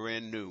Benayoun,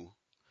 brand new.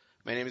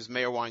 My name is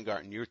Meir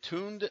Weingarten. You're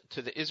tuned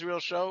to the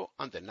Israel Show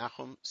on the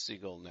Nachum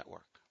Segal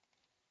Network.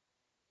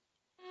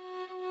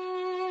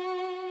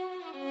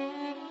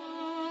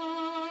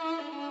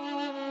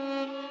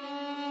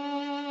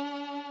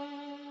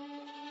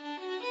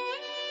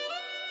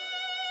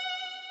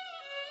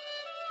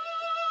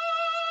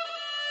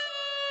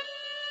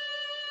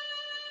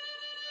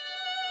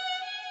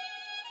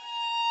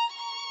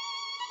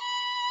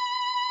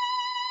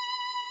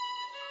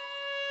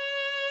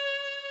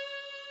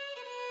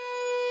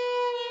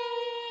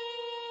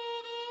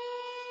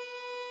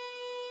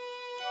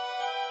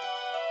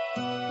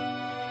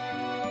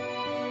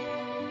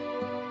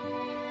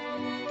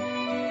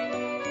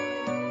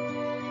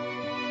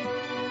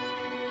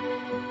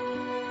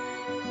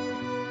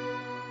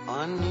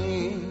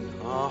 אני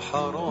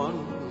האחרון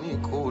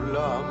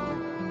מכולם,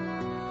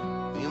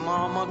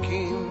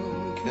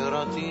 ממעמקים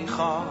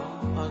קראתיך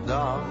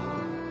אדם,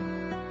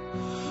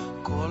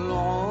 כל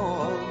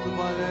עוד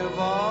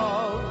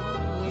בלבב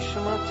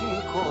נשמתי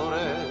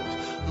קוראת,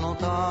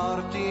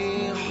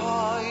 נותרתי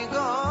חי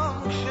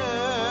גם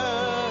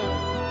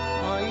כשהייתי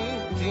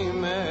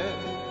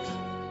מת.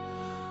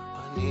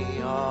 אני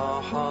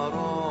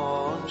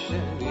האחרון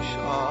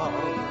שנשאר,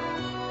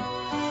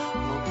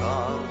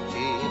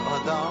 נותרתי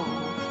אדם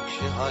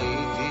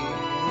כשהייתי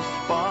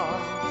מספר,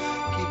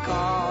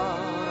 כיכר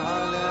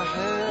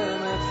הלחם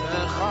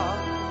אצלך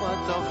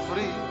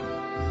בתפריט,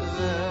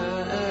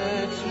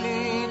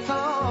 ואצלי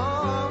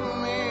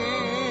תמיד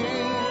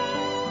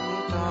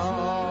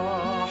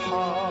מתחת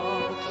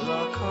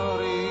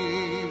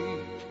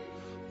לכרית,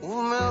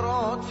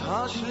 ומרוץ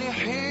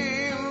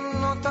השליחים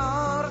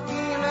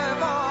נותרתי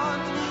לבד,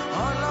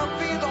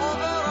 הלפיד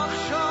עובר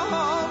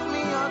עכשיו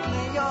מיד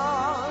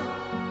ליד,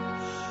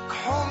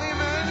 קחו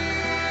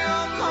ממני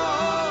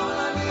הכל,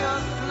 אני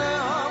הסנה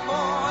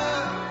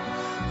הבוער,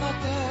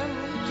 אתם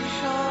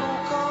תישארו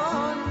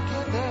כאן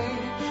כדי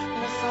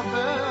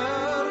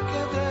לספר,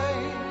 כדי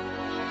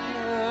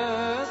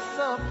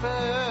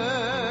לספר.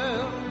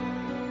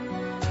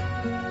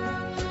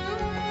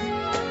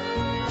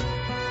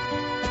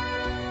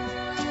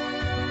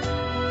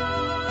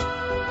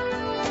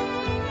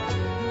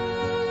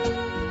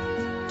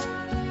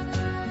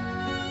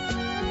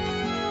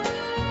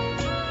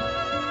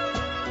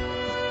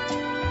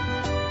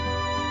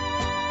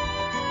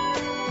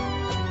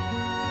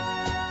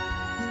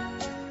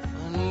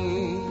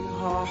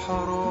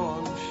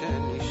 האחרון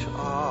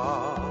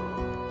שנשאר,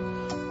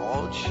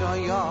 עוד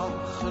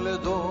שייך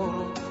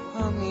לדור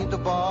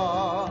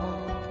המדבר,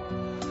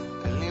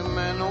 לי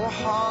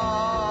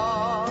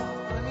מנוחה,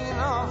 אני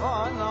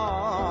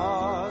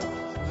נבנת,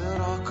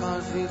 ורק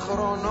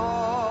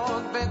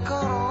הזיכרונות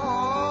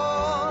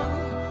בקרון,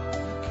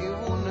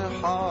 כיוון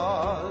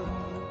אחד.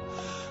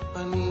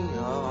 אני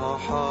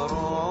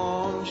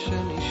האחרון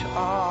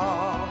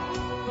שנשאר,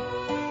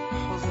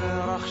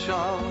 חוזר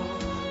עכשיו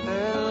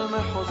אל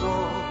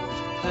מחוזות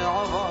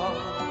העבר,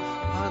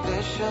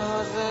 הדשא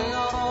הזה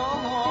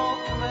ירוק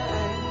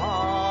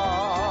מאימה,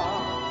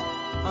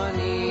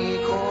 אני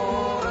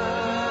קורא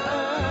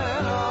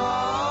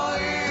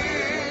אלייך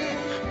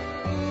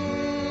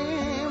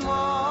עם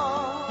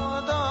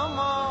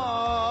האדמה,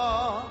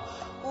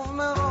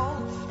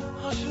 ובמרוץ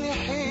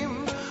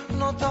השליחים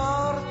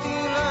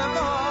נותרתי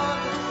לבד,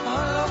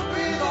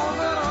 הלפיד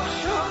עובר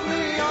עכשיו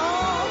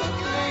מיד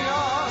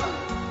ליד,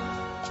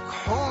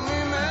 קחו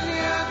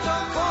ממני את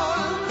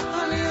הכל,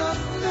 אני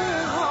הסנה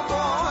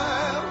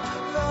הבוער,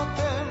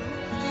 ואתם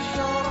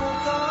תישארו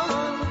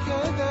כאן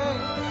כדי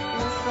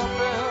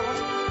לספר,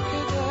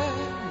 כדי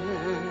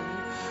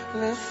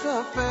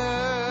לספר.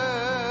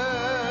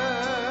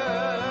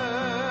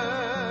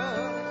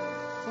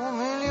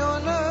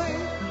 ומיליוני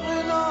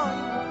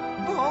עיניים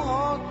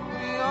בוהות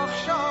בי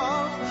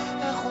עכשיו,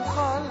 איך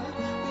אוכל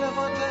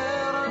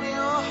לוותר, אני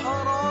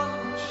האחרון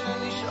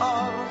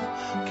שנשאר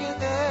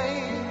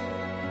כדי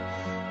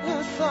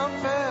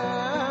לספר.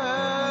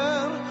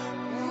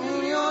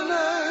 מיליוני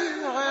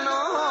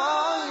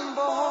עיניים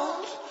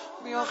בוהות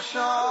בי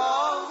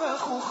עכשיו,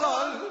 איך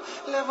אוכל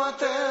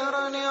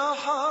לוותר, אני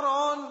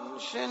האחרון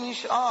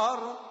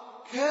שנשאר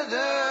כדי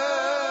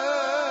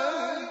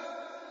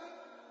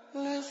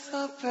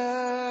לספר.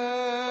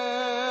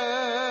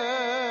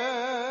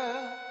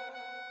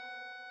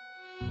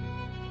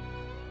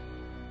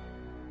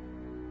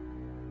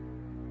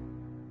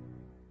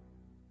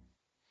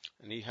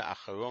 אני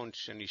האחרון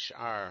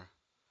שנשאר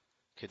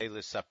כדי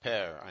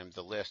לספר. I'm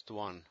the last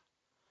one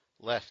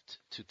left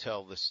to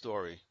tell the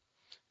story.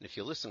 And if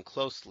you listen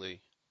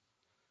closely,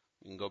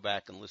 you can go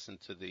back and listen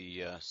to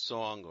the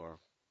song or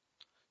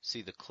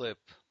see the clip,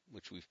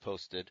 which we've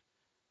posted.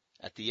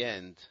 At the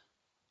end,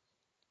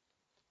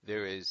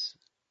 there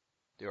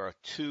are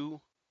two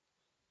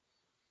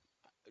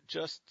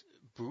just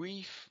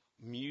brief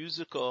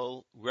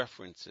musical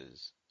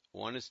references.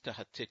 One is to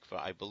Hatikva,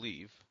 I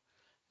believe,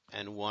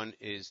 and one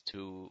is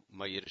to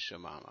Mayir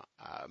Shemama.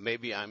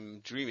 Maybe I'm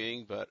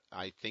dreaming, but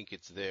I think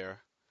it's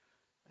there.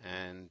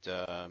 And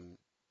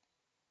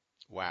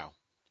wow,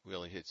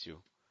 really hits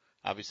you.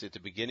 Obviously, at the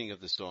beginning of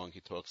the song,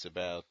 he talks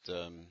about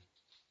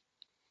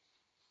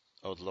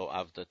Od lo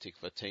avda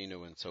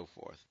tikvatenu and so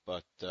forth.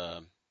 But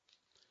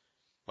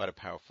what a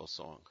powerful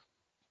song.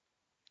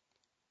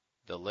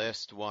 The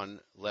last one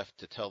left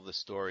to tell the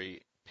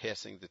story,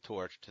 passing the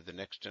torch to the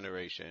next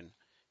generation.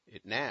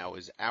 It now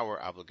is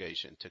our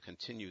obligation to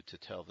continue to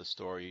tell the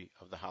story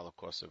of the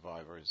Holocaust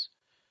survivors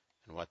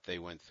and what they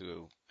went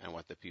through and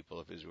what the people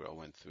of Israel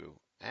went through.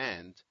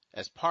 And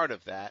as part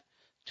of that,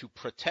 to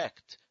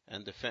protect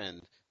and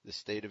defend the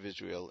state of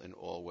Israel in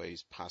all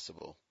ways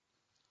possible.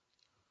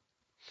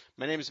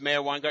 My name is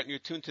Meir Weingarten. You're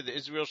tuned to the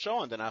Israel Show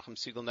on the Nachum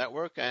Segal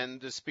Network.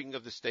 And speaking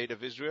of the state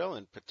of Israel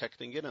and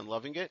protecting it and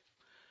loving it,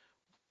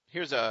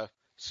 here's a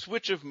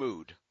switch of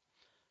mood.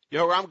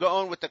 Yehoram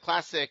Gaon with the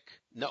classic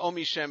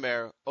Naomi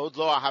Shemer, Od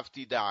Lo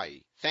Ahavti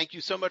Dai. Thank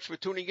you so much for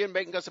tuning in,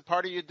 making us a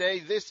part of your day.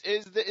 This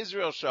is the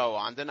Israel Show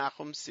on the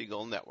Nachum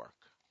Segal Network.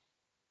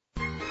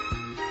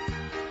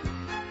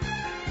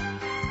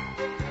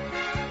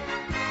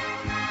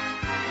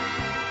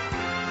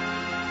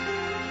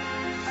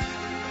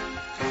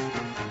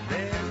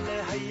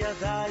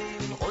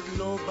 הידיים עוד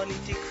לא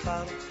בניתי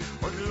כפר,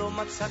 עוד לא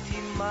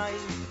מצאתי מים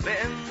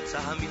באמצע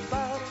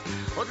המדבר,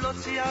 עוד לא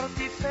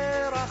ציירתי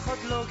פרח, עוד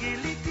לא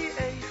גיליתי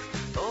איך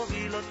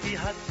תוביל אותי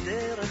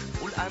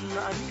הדרך ולאן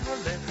אני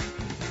הולך.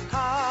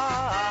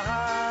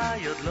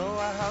 עוד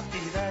לא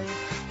אהבתי די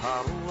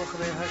הרוח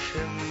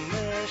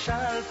והשמש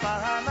על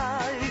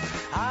פניי,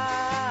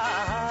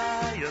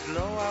 עוד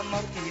לא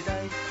אמרתי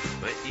די,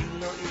 ואם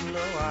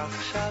לא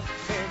עכשיו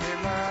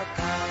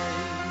ומתי.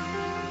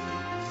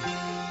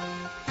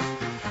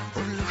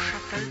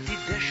 שתלתי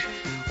דשא,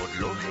 עוד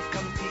לא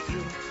הקמתי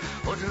עיר,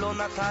 עוד לא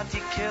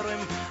נתתי כרם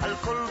על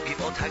כל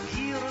גבעות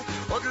הגיר,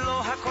 עוד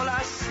לא הכל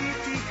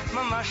עשיתי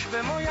ממש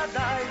במו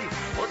ידיי,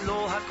 עוד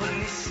לא הכל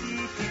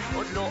ניסיתי,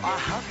 עוד לא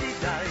אהבתי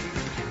די.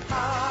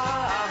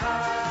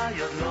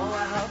 עוד לא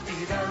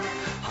אהבתי די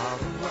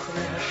הרוח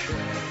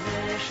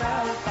והשמש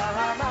על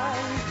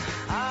פניי,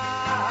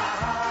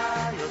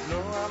 עוד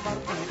לא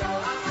אמרתי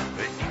די,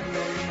 ואם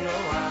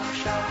לא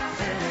עכשיו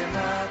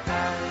ומתי.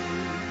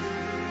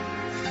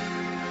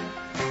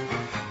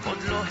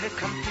 עוד לא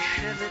הקמתי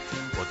שבט,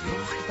 עוד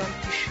לא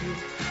חיברתי שיר,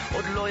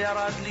 עוד לא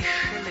ירד לי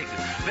שלג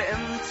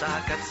באמצע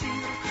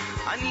הקציר,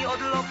 אני עוד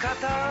לא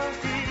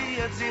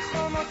כתבתי את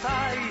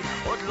זיכרונותיי,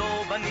 עוד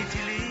לא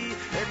בניתי לי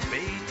את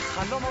בית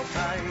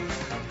חלומותיי.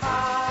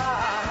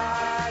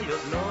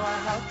 עוד לא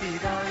אהבתי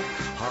די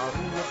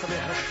הרוח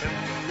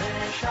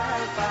והשמש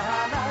על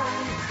פניי,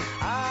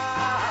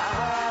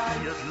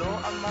 עוד לא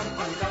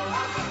אמרתי די,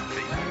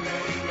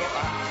 ואם לא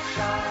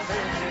עכשיו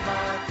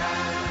ומתי.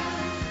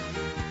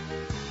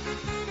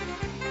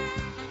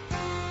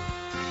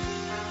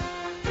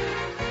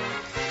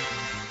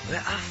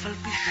 ואף על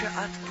פי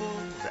שאת פה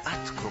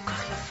ואת כל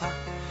כך יפה,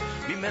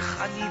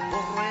 ממך אני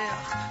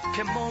בורח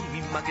כמו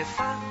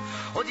ממגפה,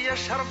 עוד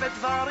יש הרבה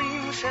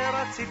דברים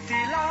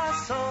שרציתי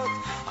לעשות,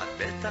 את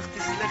בטח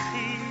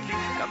תסלחי לי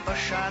גם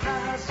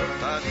בשנה הזאת.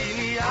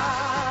 תביני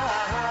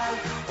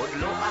עוד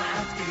לא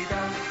אהבתי די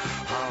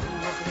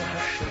הרוח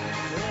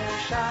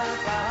והשמש על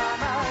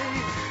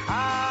פניי,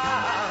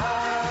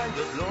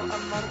 עוד לא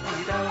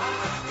אמרתי די,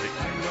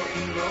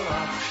 ואם לא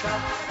עכשיו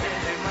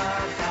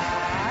ומתי.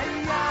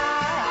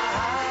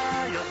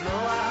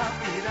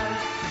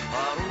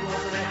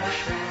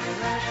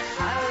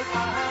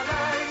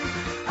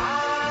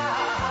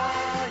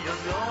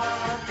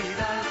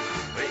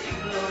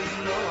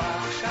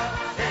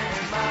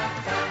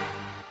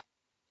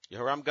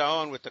 Yehoram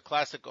Gaon with the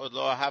classic Od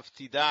Lo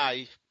Ahavti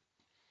Dai,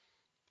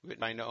 written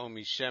by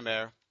Naomi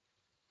Shemer,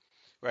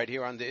 right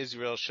here on the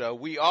Israel Show.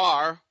 We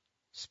are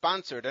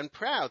sponsored and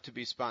proud to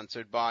be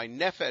sponsored by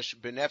Nefesh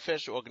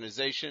B'Nefesh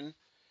organization,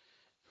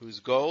 whose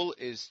goal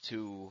is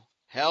to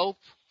help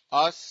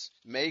us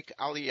make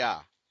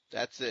Aliyah.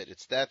 That's it.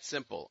 It's that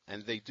simple.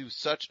 And they do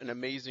such an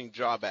amazing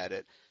job at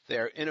it. They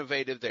are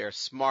innovative. They are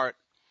smart.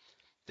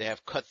 They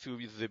have cut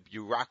through the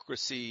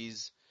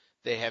bureaucracies.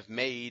 They have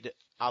made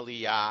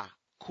Aliyah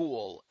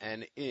cool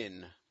and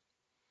in.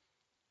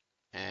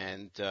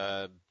 And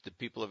the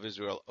people of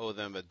Israel owe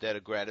them a debt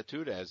of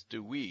gratitude, as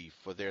do we,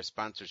 for their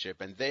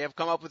sponsorship. And they have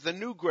come up with a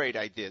new great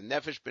idea.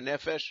 Nefesh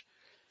B'Nefesh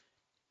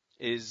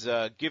is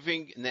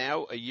giving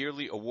now a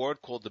yearly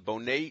award called the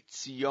Bonei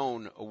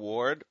Tzion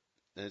Award,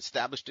 and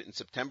established it in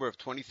September of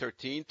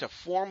 2013 to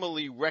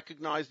formally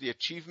recognize the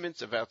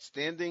achievements of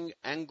outstanding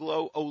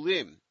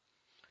Anglo-Olim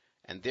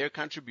and their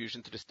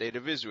contribution to the State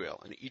of Israel.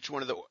 And each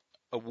one of the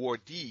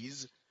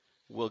awardees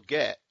will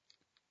get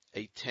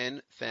a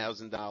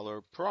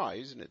 $10,000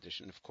 prize, in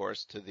addition, of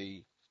course, to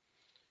the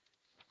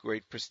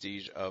great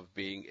prestige of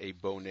being a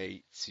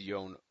Bonei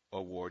Tzion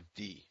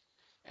awardee.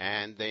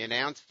 And they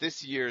announced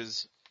this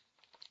year's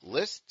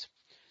list.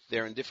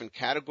 They're in different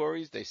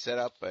categories. They set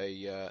up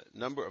a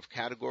number of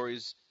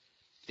categories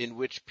in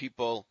which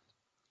people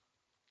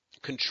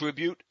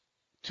contribute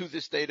to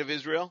the State of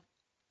Israel.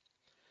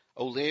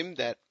 Olim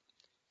that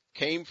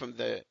came from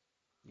the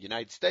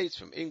United States,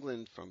 from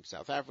England, from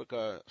South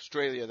Africa,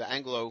 Australia,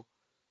 the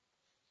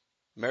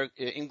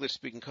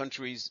English-speaking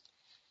countries,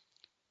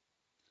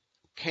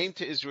 came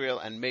to Israel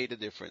and made a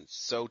difference.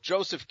 So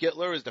Joseph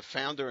Gittler is the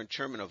founder and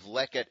chairman of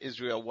Leket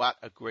Israel. What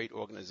a great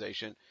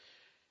organization.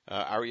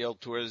 Ariel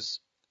Tours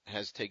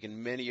has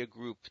taken many a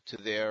group to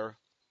their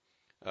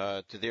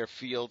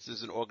fields. This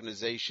is an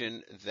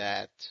organization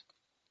that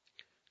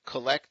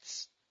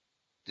collects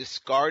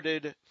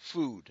discarded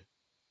food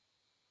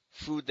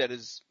that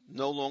is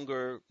no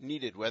longer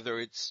needed, whether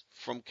it's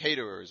from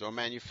caterers or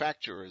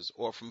manufacturers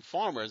or from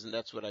farmers. And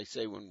that's what I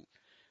say when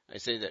I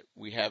say that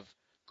we have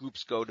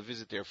groups go to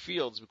visit their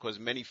fields, because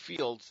many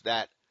fields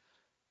that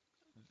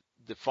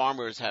the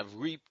farmers have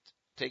reaped,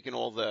 taken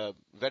all the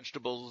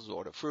vegetables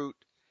or the fruit,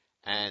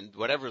 and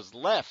whatever's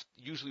left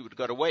usually would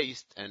go to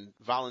waste, and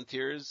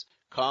volunteers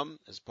come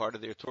as part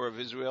of their tour of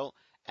Israel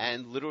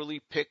and literally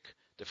pick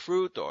the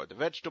fruit or the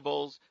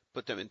vegetables,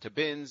 put them into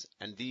bins,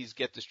 and these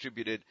get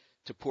distributed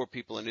to poor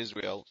people in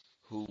Israel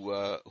who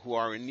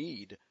are in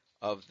need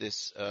of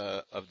this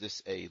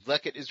aid.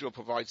 Leket Israel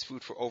provides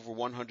food for over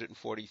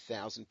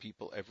 140,000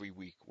 people every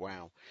week.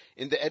 Wow.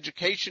 In the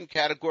education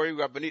category,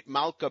 Rabbanit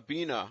Malka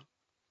Bina,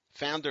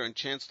 founder and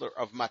chancellor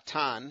of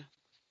Matan,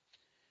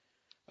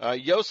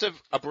 Yosef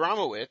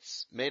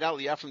Abramowitz made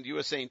Aliyah from the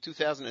USA in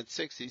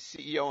 2006. He's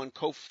CEO and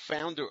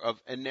co-founder of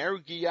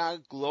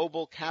Energia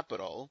Global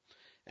Capital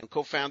and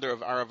co-founder of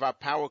Arava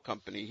Power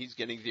Company. He's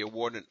getting the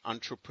award in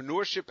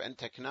entrepreneurship and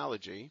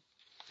technology.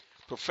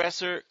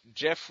 Professor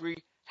Jeffrey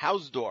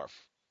Hausdorf,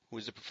 who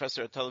is a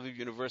professor at Tel Aviv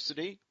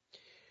University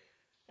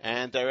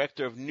and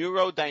director of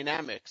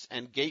Neurodynamics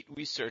and Gate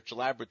Research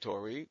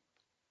Laboratory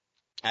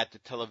at the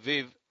Tel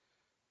Aviv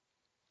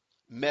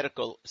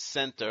Medical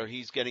Center.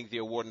 He's getting the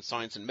award in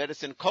science and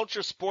medicine.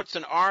 Culture, sports,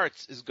 and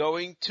arts is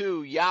going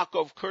to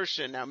Yaakov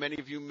Kirshen. Now, many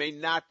of you may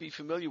not be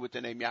familiar with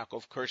the name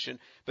Yaakov Kirshen,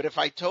 but if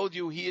I told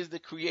you he is the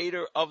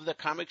creator of the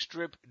comic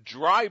strip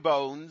Dry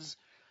Bones,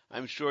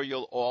 I'm sure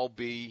you'll all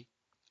be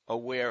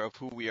aware of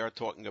who we are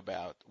talking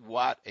about.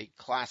 What a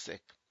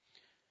classic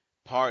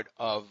part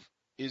of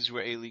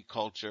Israeli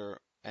culture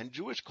and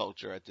Jewish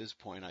culture at this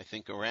point, I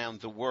think,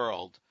 around the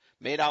world.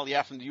 Made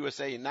Aliyah from the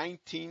USA in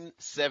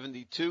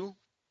 1972.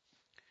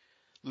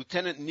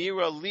 Lieutenant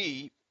Nira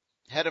Lee,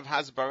 head of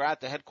Hasbarat,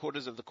 the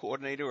headquarters of the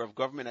coordinator of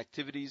government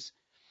activities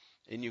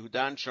in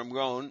Yehudan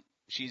Shomron.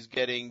 She's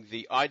getting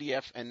the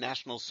IDF and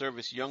National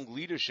Service Young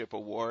Leadership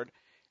Award.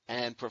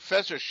 And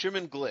Professor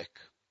Shimon Glick,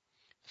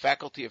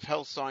 Faculty of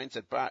Health Science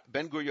at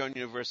Ben-Gurion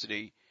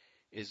University,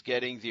 is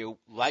getting the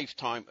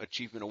Lifetime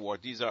Achievement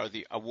Award. These are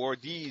the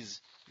awardees,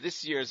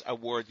 this year's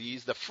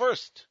awardees, the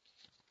first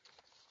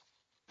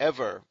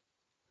ever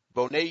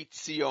Bonei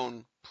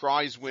Tzion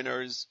prize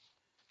winners,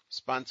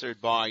 sponsored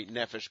by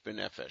Nefesh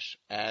B'Nefesh,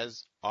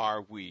 as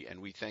are we,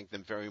 and we thank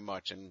them very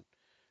much and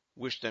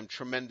wish them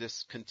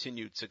tremendous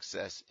continued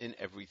success in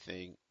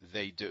everything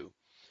they do.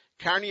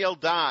 Karni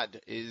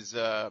Eldad is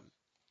an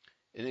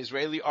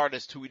Israeli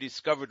artist who we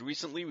discovered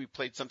recently. We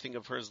played something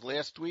of hers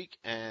last week,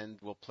 and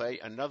we'll play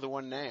another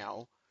one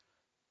now.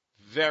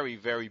 Very,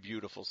 very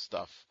beautiful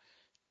stuff.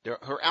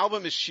 Her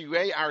album is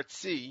Shirei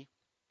Artzi.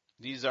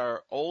 These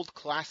are old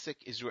classic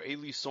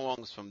Israeli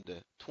songs from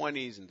the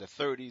 20s and the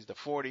 30s, the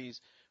 40s,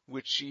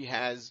 which she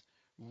has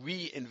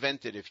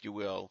reinvented, if you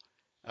will,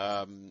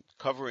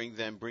 covering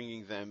them,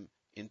 bringing them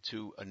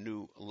into a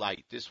new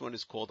light. This one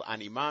is called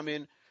Ani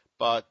Mamin,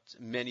 but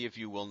many of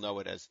you will know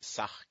it as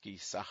Sachki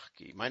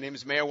Sachki. My name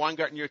is Meir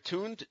Weingarten. You're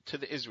tuned to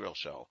the Israel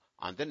Show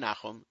on the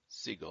Nachum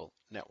Segal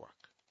Network.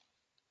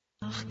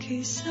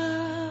 Sachki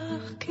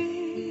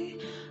Sachki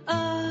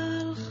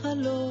al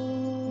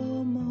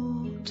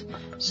chalomot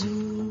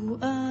zu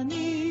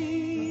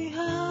ani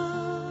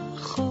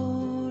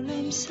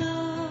hacholem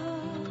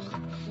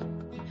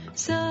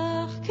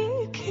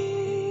Sachki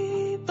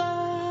ki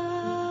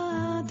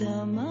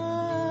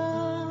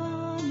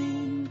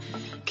ba'adamanim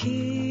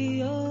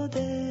ki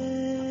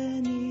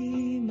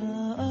odeni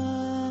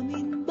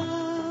ma'amin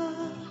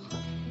bach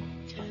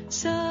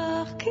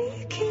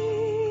Sachki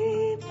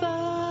ki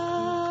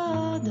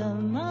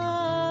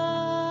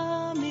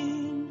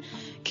ba'adamanim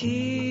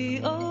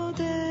ki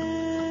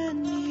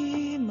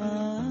odeni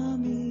ma'amin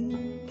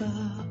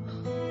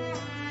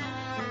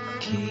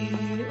כי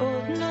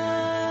עוד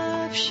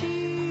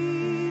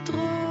נפשי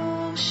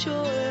דרור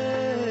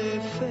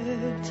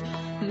שואפת,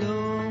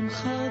 לא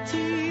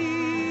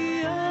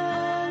מחרתי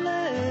על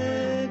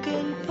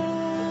עגל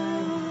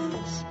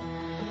פס,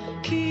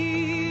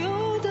 כי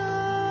עוד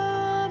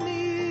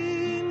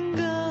אמין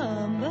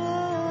גם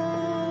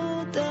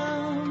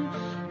באדם,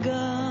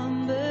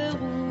 גם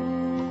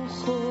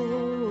ברוחו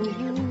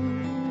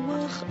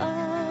רוח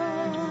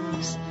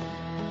אז,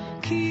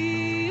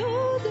 כי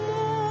עוד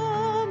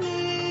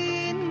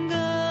אמין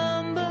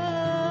גם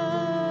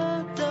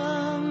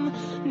באדם,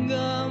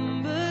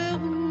 גם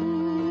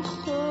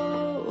ברוחו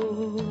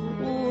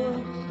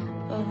רוח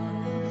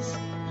אז.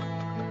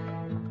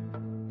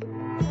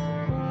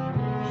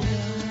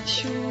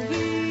 ישוב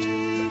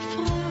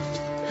יפרח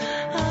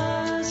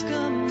אז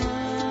גם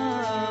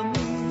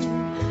מאמין,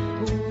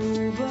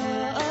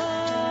 ובארץ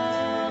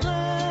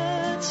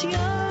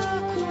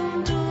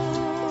יקום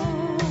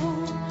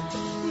דור,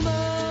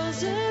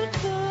 ברזל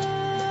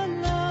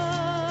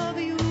כליו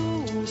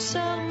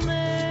יושמנו,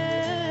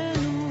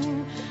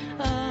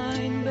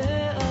 עין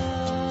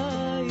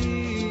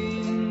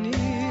בעין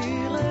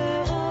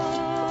נראה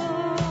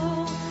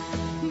אור,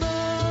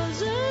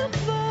 ברזל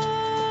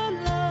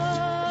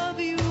כליו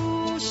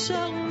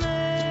יושמנו,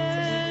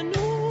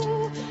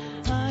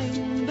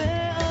 עין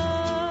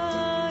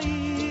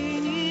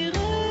בעין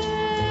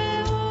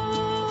נראה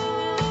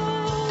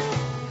אור.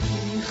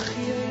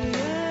 יחיה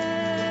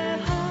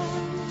יהב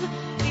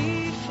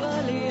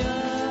יפעל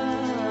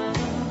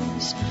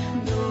יעש,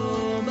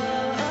 דור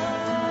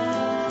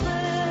בארץ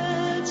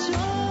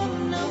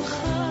אומנם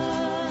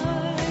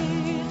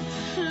חי,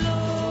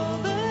 לא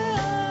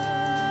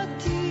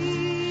בעתיד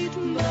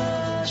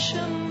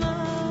בשמיים,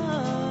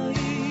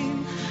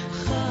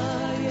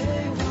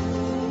 חיי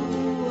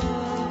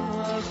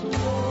רוח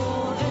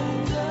לא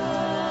אין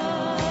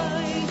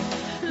די,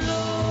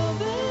 לא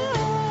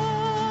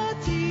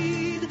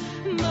בעתיד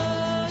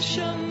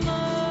בשמיים,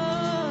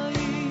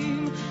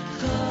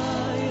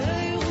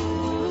 חיי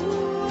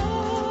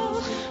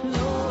רוח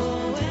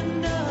לא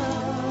אין די.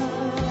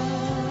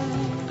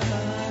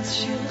 אז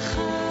שיר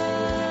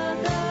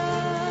חדש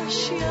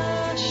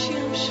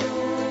ישיר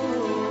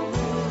שוב,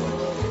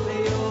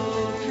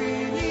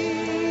 ליופי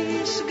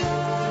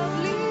נשגב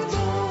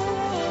ליבו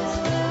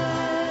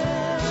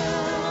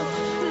ער,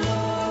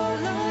 לא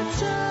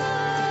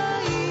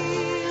לצעיר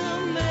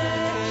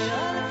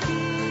מעל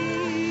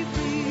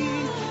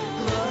קברי,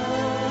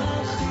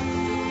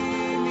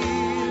 פרחים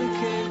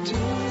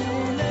ילקטו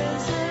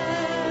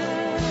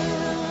לזר,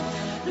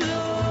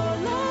 לא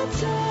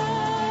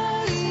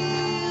לצעיר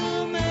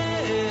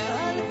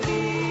מעל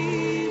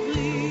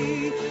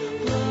קברי,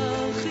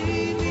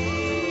 פרחים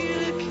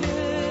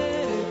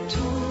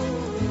ילקטו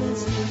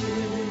לזר.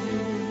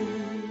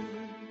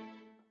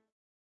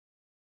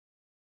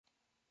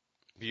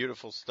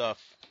 Beautiful stuff.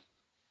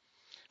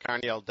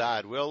 Carney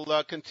Eldad.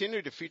 We'll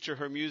continue to feature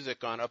her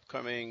music on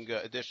upcoming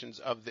editions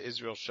of the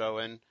Israel Show,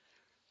 and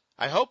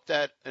I hope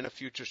that in a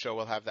future show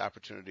we'll have the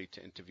opportunity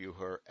to interview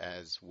her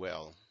as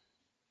well.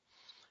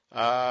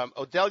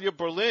 Odelia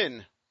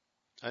Berlin,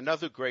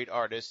 another great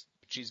artist.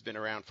 She's been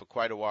around for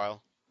quite a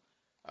while.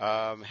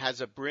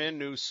 Has a brand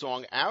new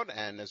song out,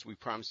 and as we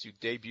promised you,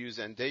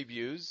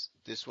 debuts.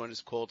 This one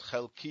is called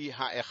Chelki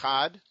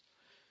Ha'echad.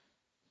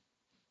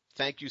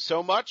 Thank you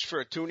so much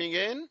for tuning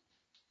in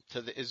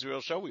to the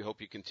Israel Show. We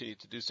hope you continue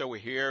to do so. We're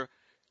here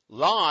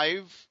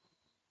live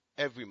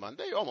every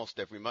Monday, almost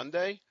every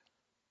Monday,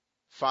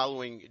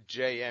 following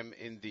JM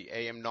in the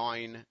AM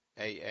 9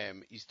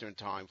 a.m. Eastern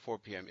Time, 4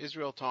 p.m.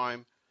 Israel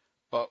Time.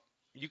 But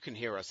you can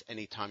hear us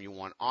anytime you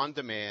want on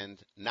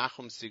demand,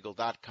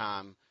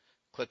 NachumSiegel.com.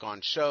 Click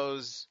on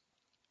shows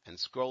and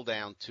scroll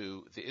down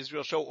to the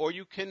Israel Show, or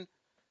you can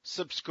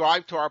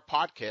subscribe to our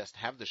podcast,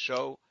 have the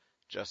show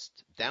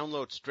just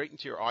download straight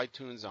into your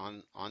iTunes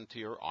onto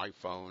your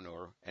iPhone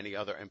or any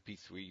other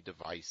MP3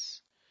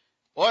 device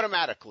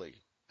automatically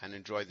and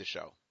enjoy the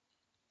show.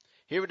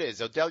 Here it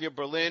is, Odelia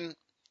Berlin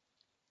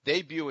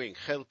debuting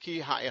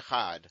Chelki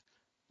Ha'echad,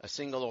 a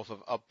single off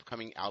of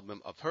upcoming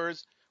album of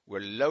hers. We're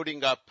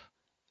loading up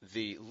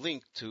the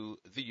link to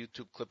the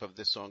YouTube clip of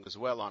this song as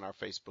well on our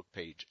Facebook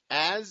page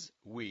as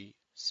we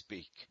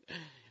speak.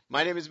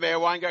 My name is Meir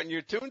Weingarten.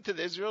 You're tuned to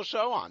the Israel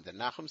Show on the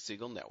Nachum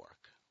Siegel Network.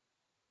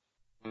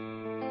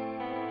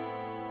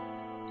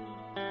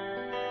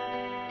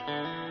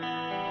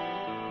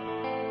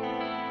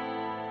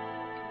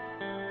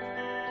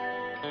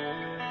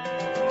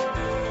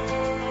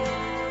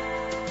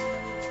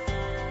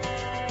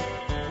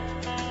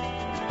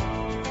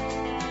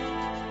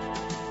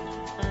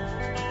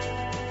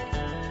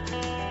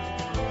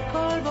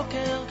 כל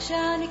בוקר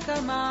כשאני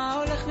קמה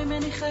הולך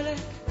ממני חלק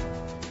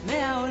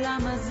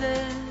מהעולם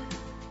הזה.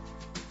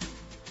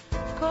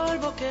 כל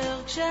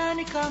בוקר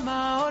כשאני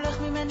קמה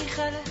הולך ממני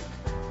חלק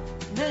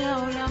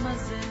מהעולם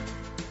הזה.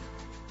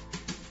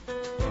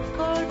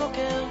 כל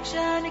בוקר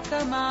כשאני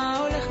קמה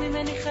הולך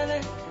ממני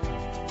חלק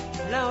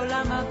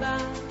לעולם הבא.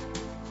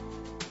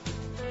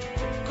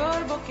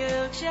 כל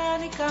בוקר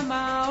כשאני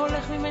קמה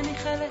הולך ממני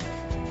חלק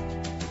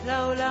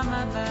לעולם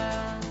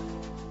הבא.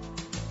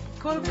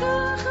 כל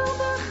כך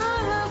הרבה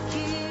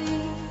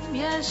חלקים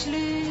יש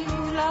לי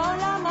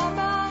לעולם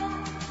הבא,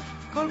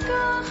 כל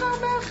כך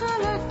הרבה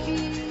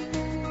חלקים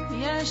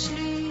יש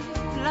לי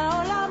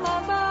לעולם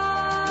הבא,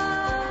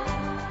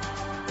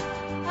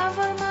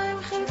 אבל מה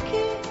עם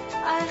חלקי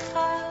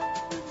האחד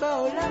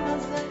בעולם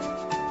הזה?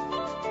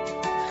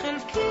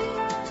 חלקי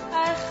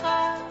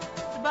האחד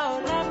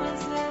בעולם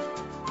הזה.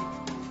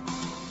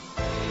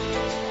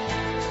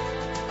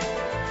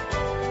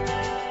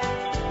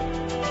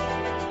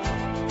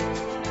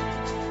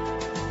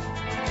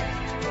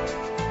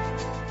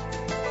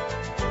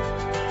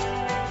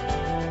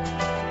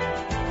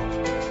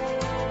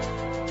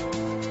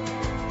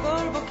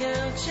 כל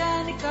בוקר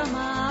כשאני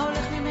קמה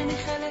הולך ממני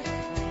חלק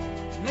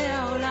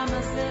מהעולם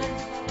הזה.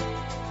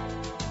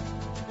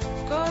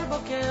 כל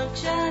בוקר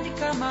כשאני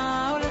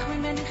קמה הולך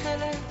ממני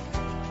חלק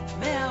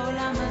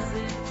מהעולם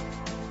הזה.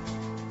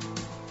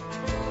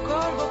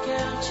 כל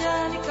בוקר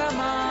כשאני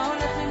קמה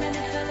הולך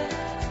ממני חלק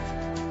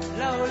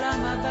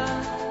לעולם הבא.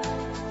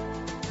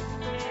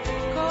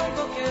 כל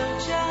בוקר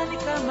כשאני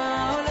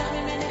קמה הולך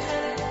ממני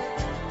חלק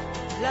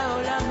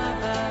לעולם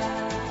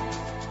הבא.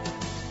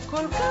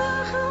 כל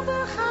כך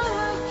הרבה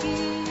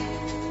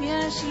חלקים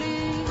יש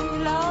לי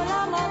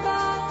לעולם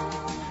הבא,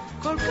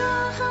 כל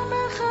כך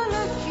הרבה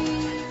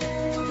חלקים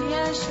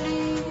יש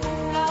לי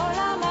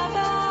לעולם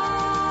הבא.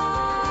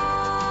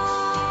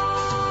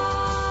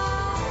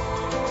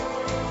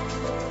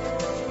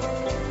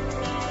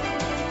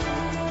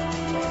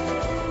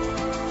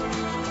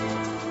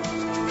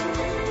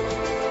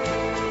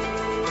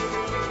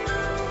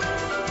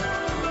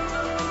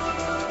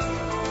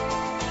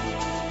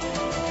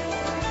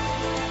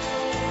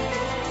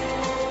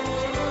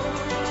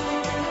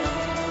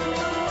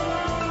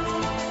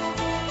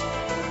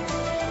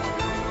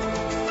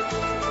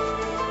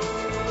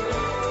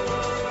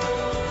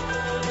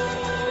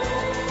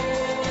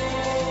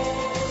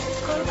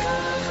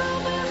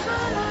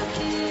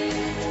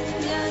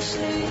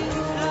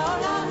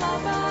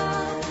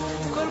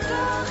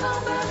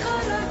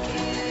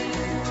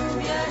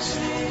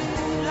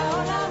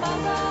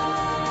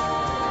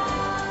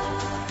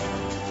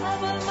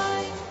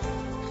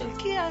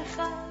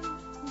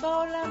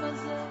 בעולם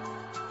הזה,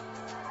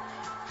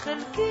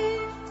 חלקי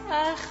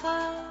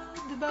האחד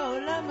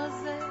בעולם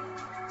הזה,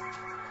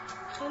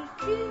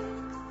 חלקי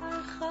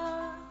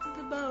האחד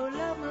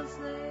בעולם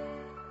הזה.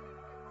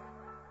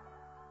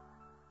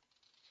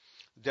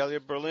 Delia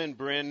Berlin,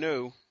 brand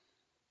new.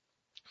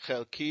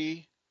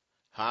 Chelki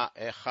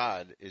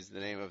Ha-Echad is the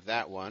name of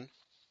that one.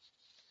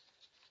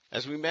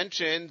 As we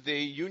mentioned, the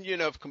Union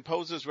of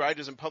Composers,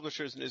 Writers, and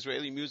Publishers in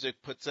Israeli Music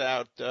puts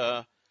out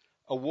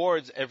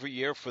awards every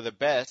year for the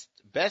best.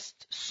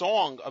 Best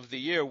song of the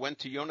year went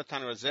to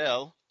Yonatan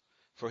Razel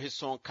for his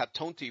song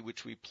Katonti,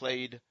 which we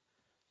played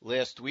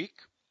last week.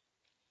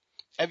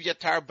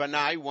 Evyatar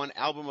Banai won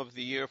Album of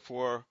the Year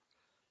for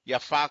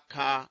Yafa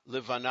Ka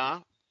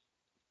Levana,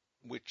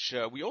 which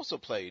we also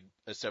played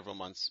several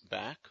months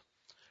back.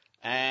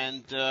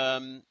 And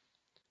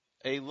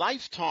a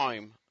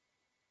Lifetime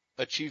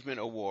Achievement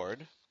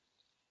Award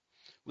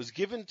was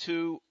given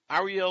to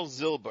Ariel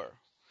Zilber.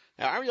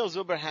 Now, Ariel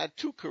Zilber had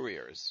two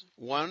careers,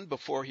 one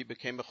before he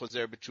became a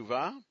Choser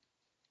B'Tshuva,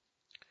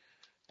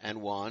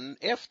 and one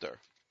after.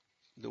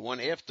 The one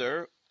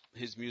after,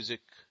 his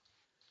music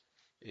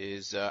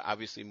is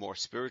obviously more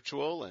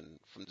spiritual and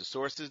from the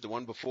sources. The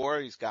one before,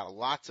 he's got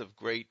lots of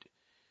great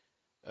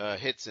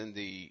hits in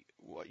the,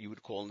 what you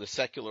would call in the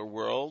secular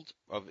world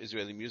of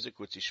Israeli music,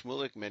 with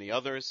Shmulik, many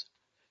others.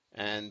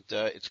 And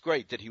it's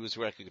great that he was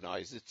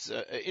recognized. It's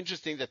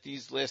interesting that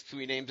these last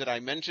three names that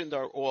I mentioned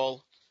are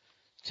all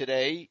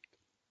today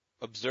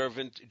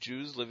observant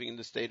Jews living in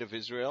the state of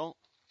Israel.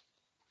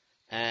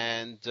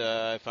 And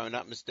if I'm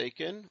not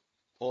mistaken,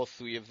 all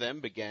three of them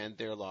began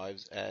their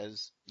lives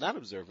as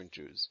non-observant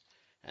Jews.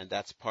 And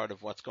that's part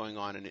of what's going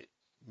on in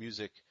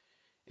music,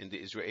 in the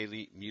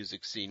Israeli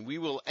music scene. We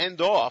will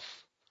end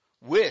off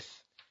with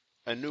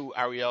a new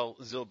Ariel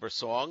Zilber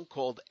song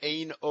called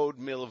Ein Od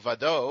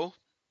Milvado.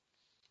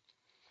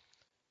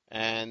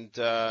 And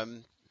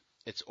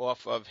it's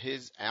off of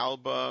his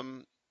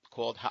album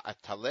called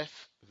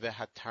Ha'atalef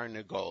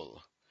Ve'Hatarnegol.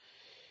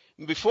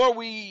 Before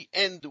we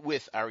end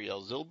with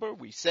Ariel Zilber,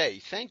 we say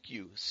thank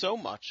you so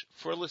much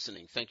for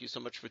listening. Thank you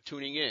so much for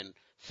tuning in.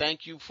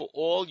 Thank you for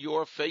all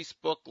your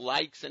Facebook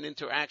likes and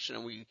interaction.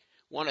 And we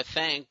want to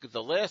thank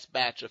the last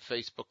batch of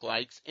Facebook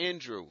likes,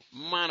 Andrew,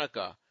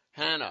 Monica,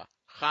 Hannah,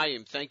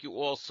 Chaim. Thank you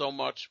all so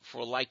much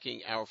for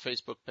liking our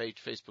Facebook page,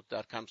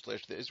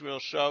 facebook.com/The Israel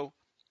Show.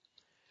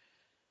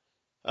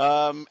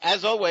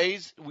 As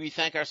always, we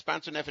thank our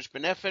sponsor, Nefesh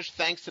B'Nefesh.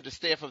 Thanks to the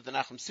staff of the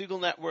Nachum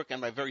Segal Network, and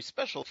my very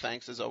special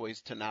thanks, as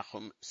always, to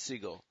Nachum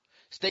Segal.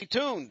 Stay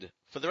tuned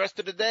for the rest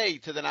of the day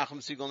to the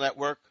Nachum Segal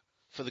Network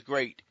for the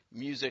great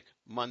Music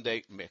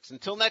Monday Mix.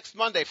 Until next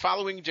Monday,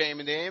 following JM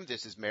and the AM,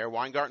 this is Meir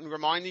Weingarten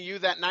reminding you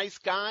that nice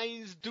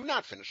guys do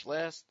not finish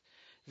last.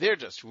 They're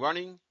just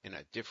running in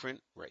a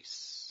different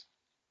race.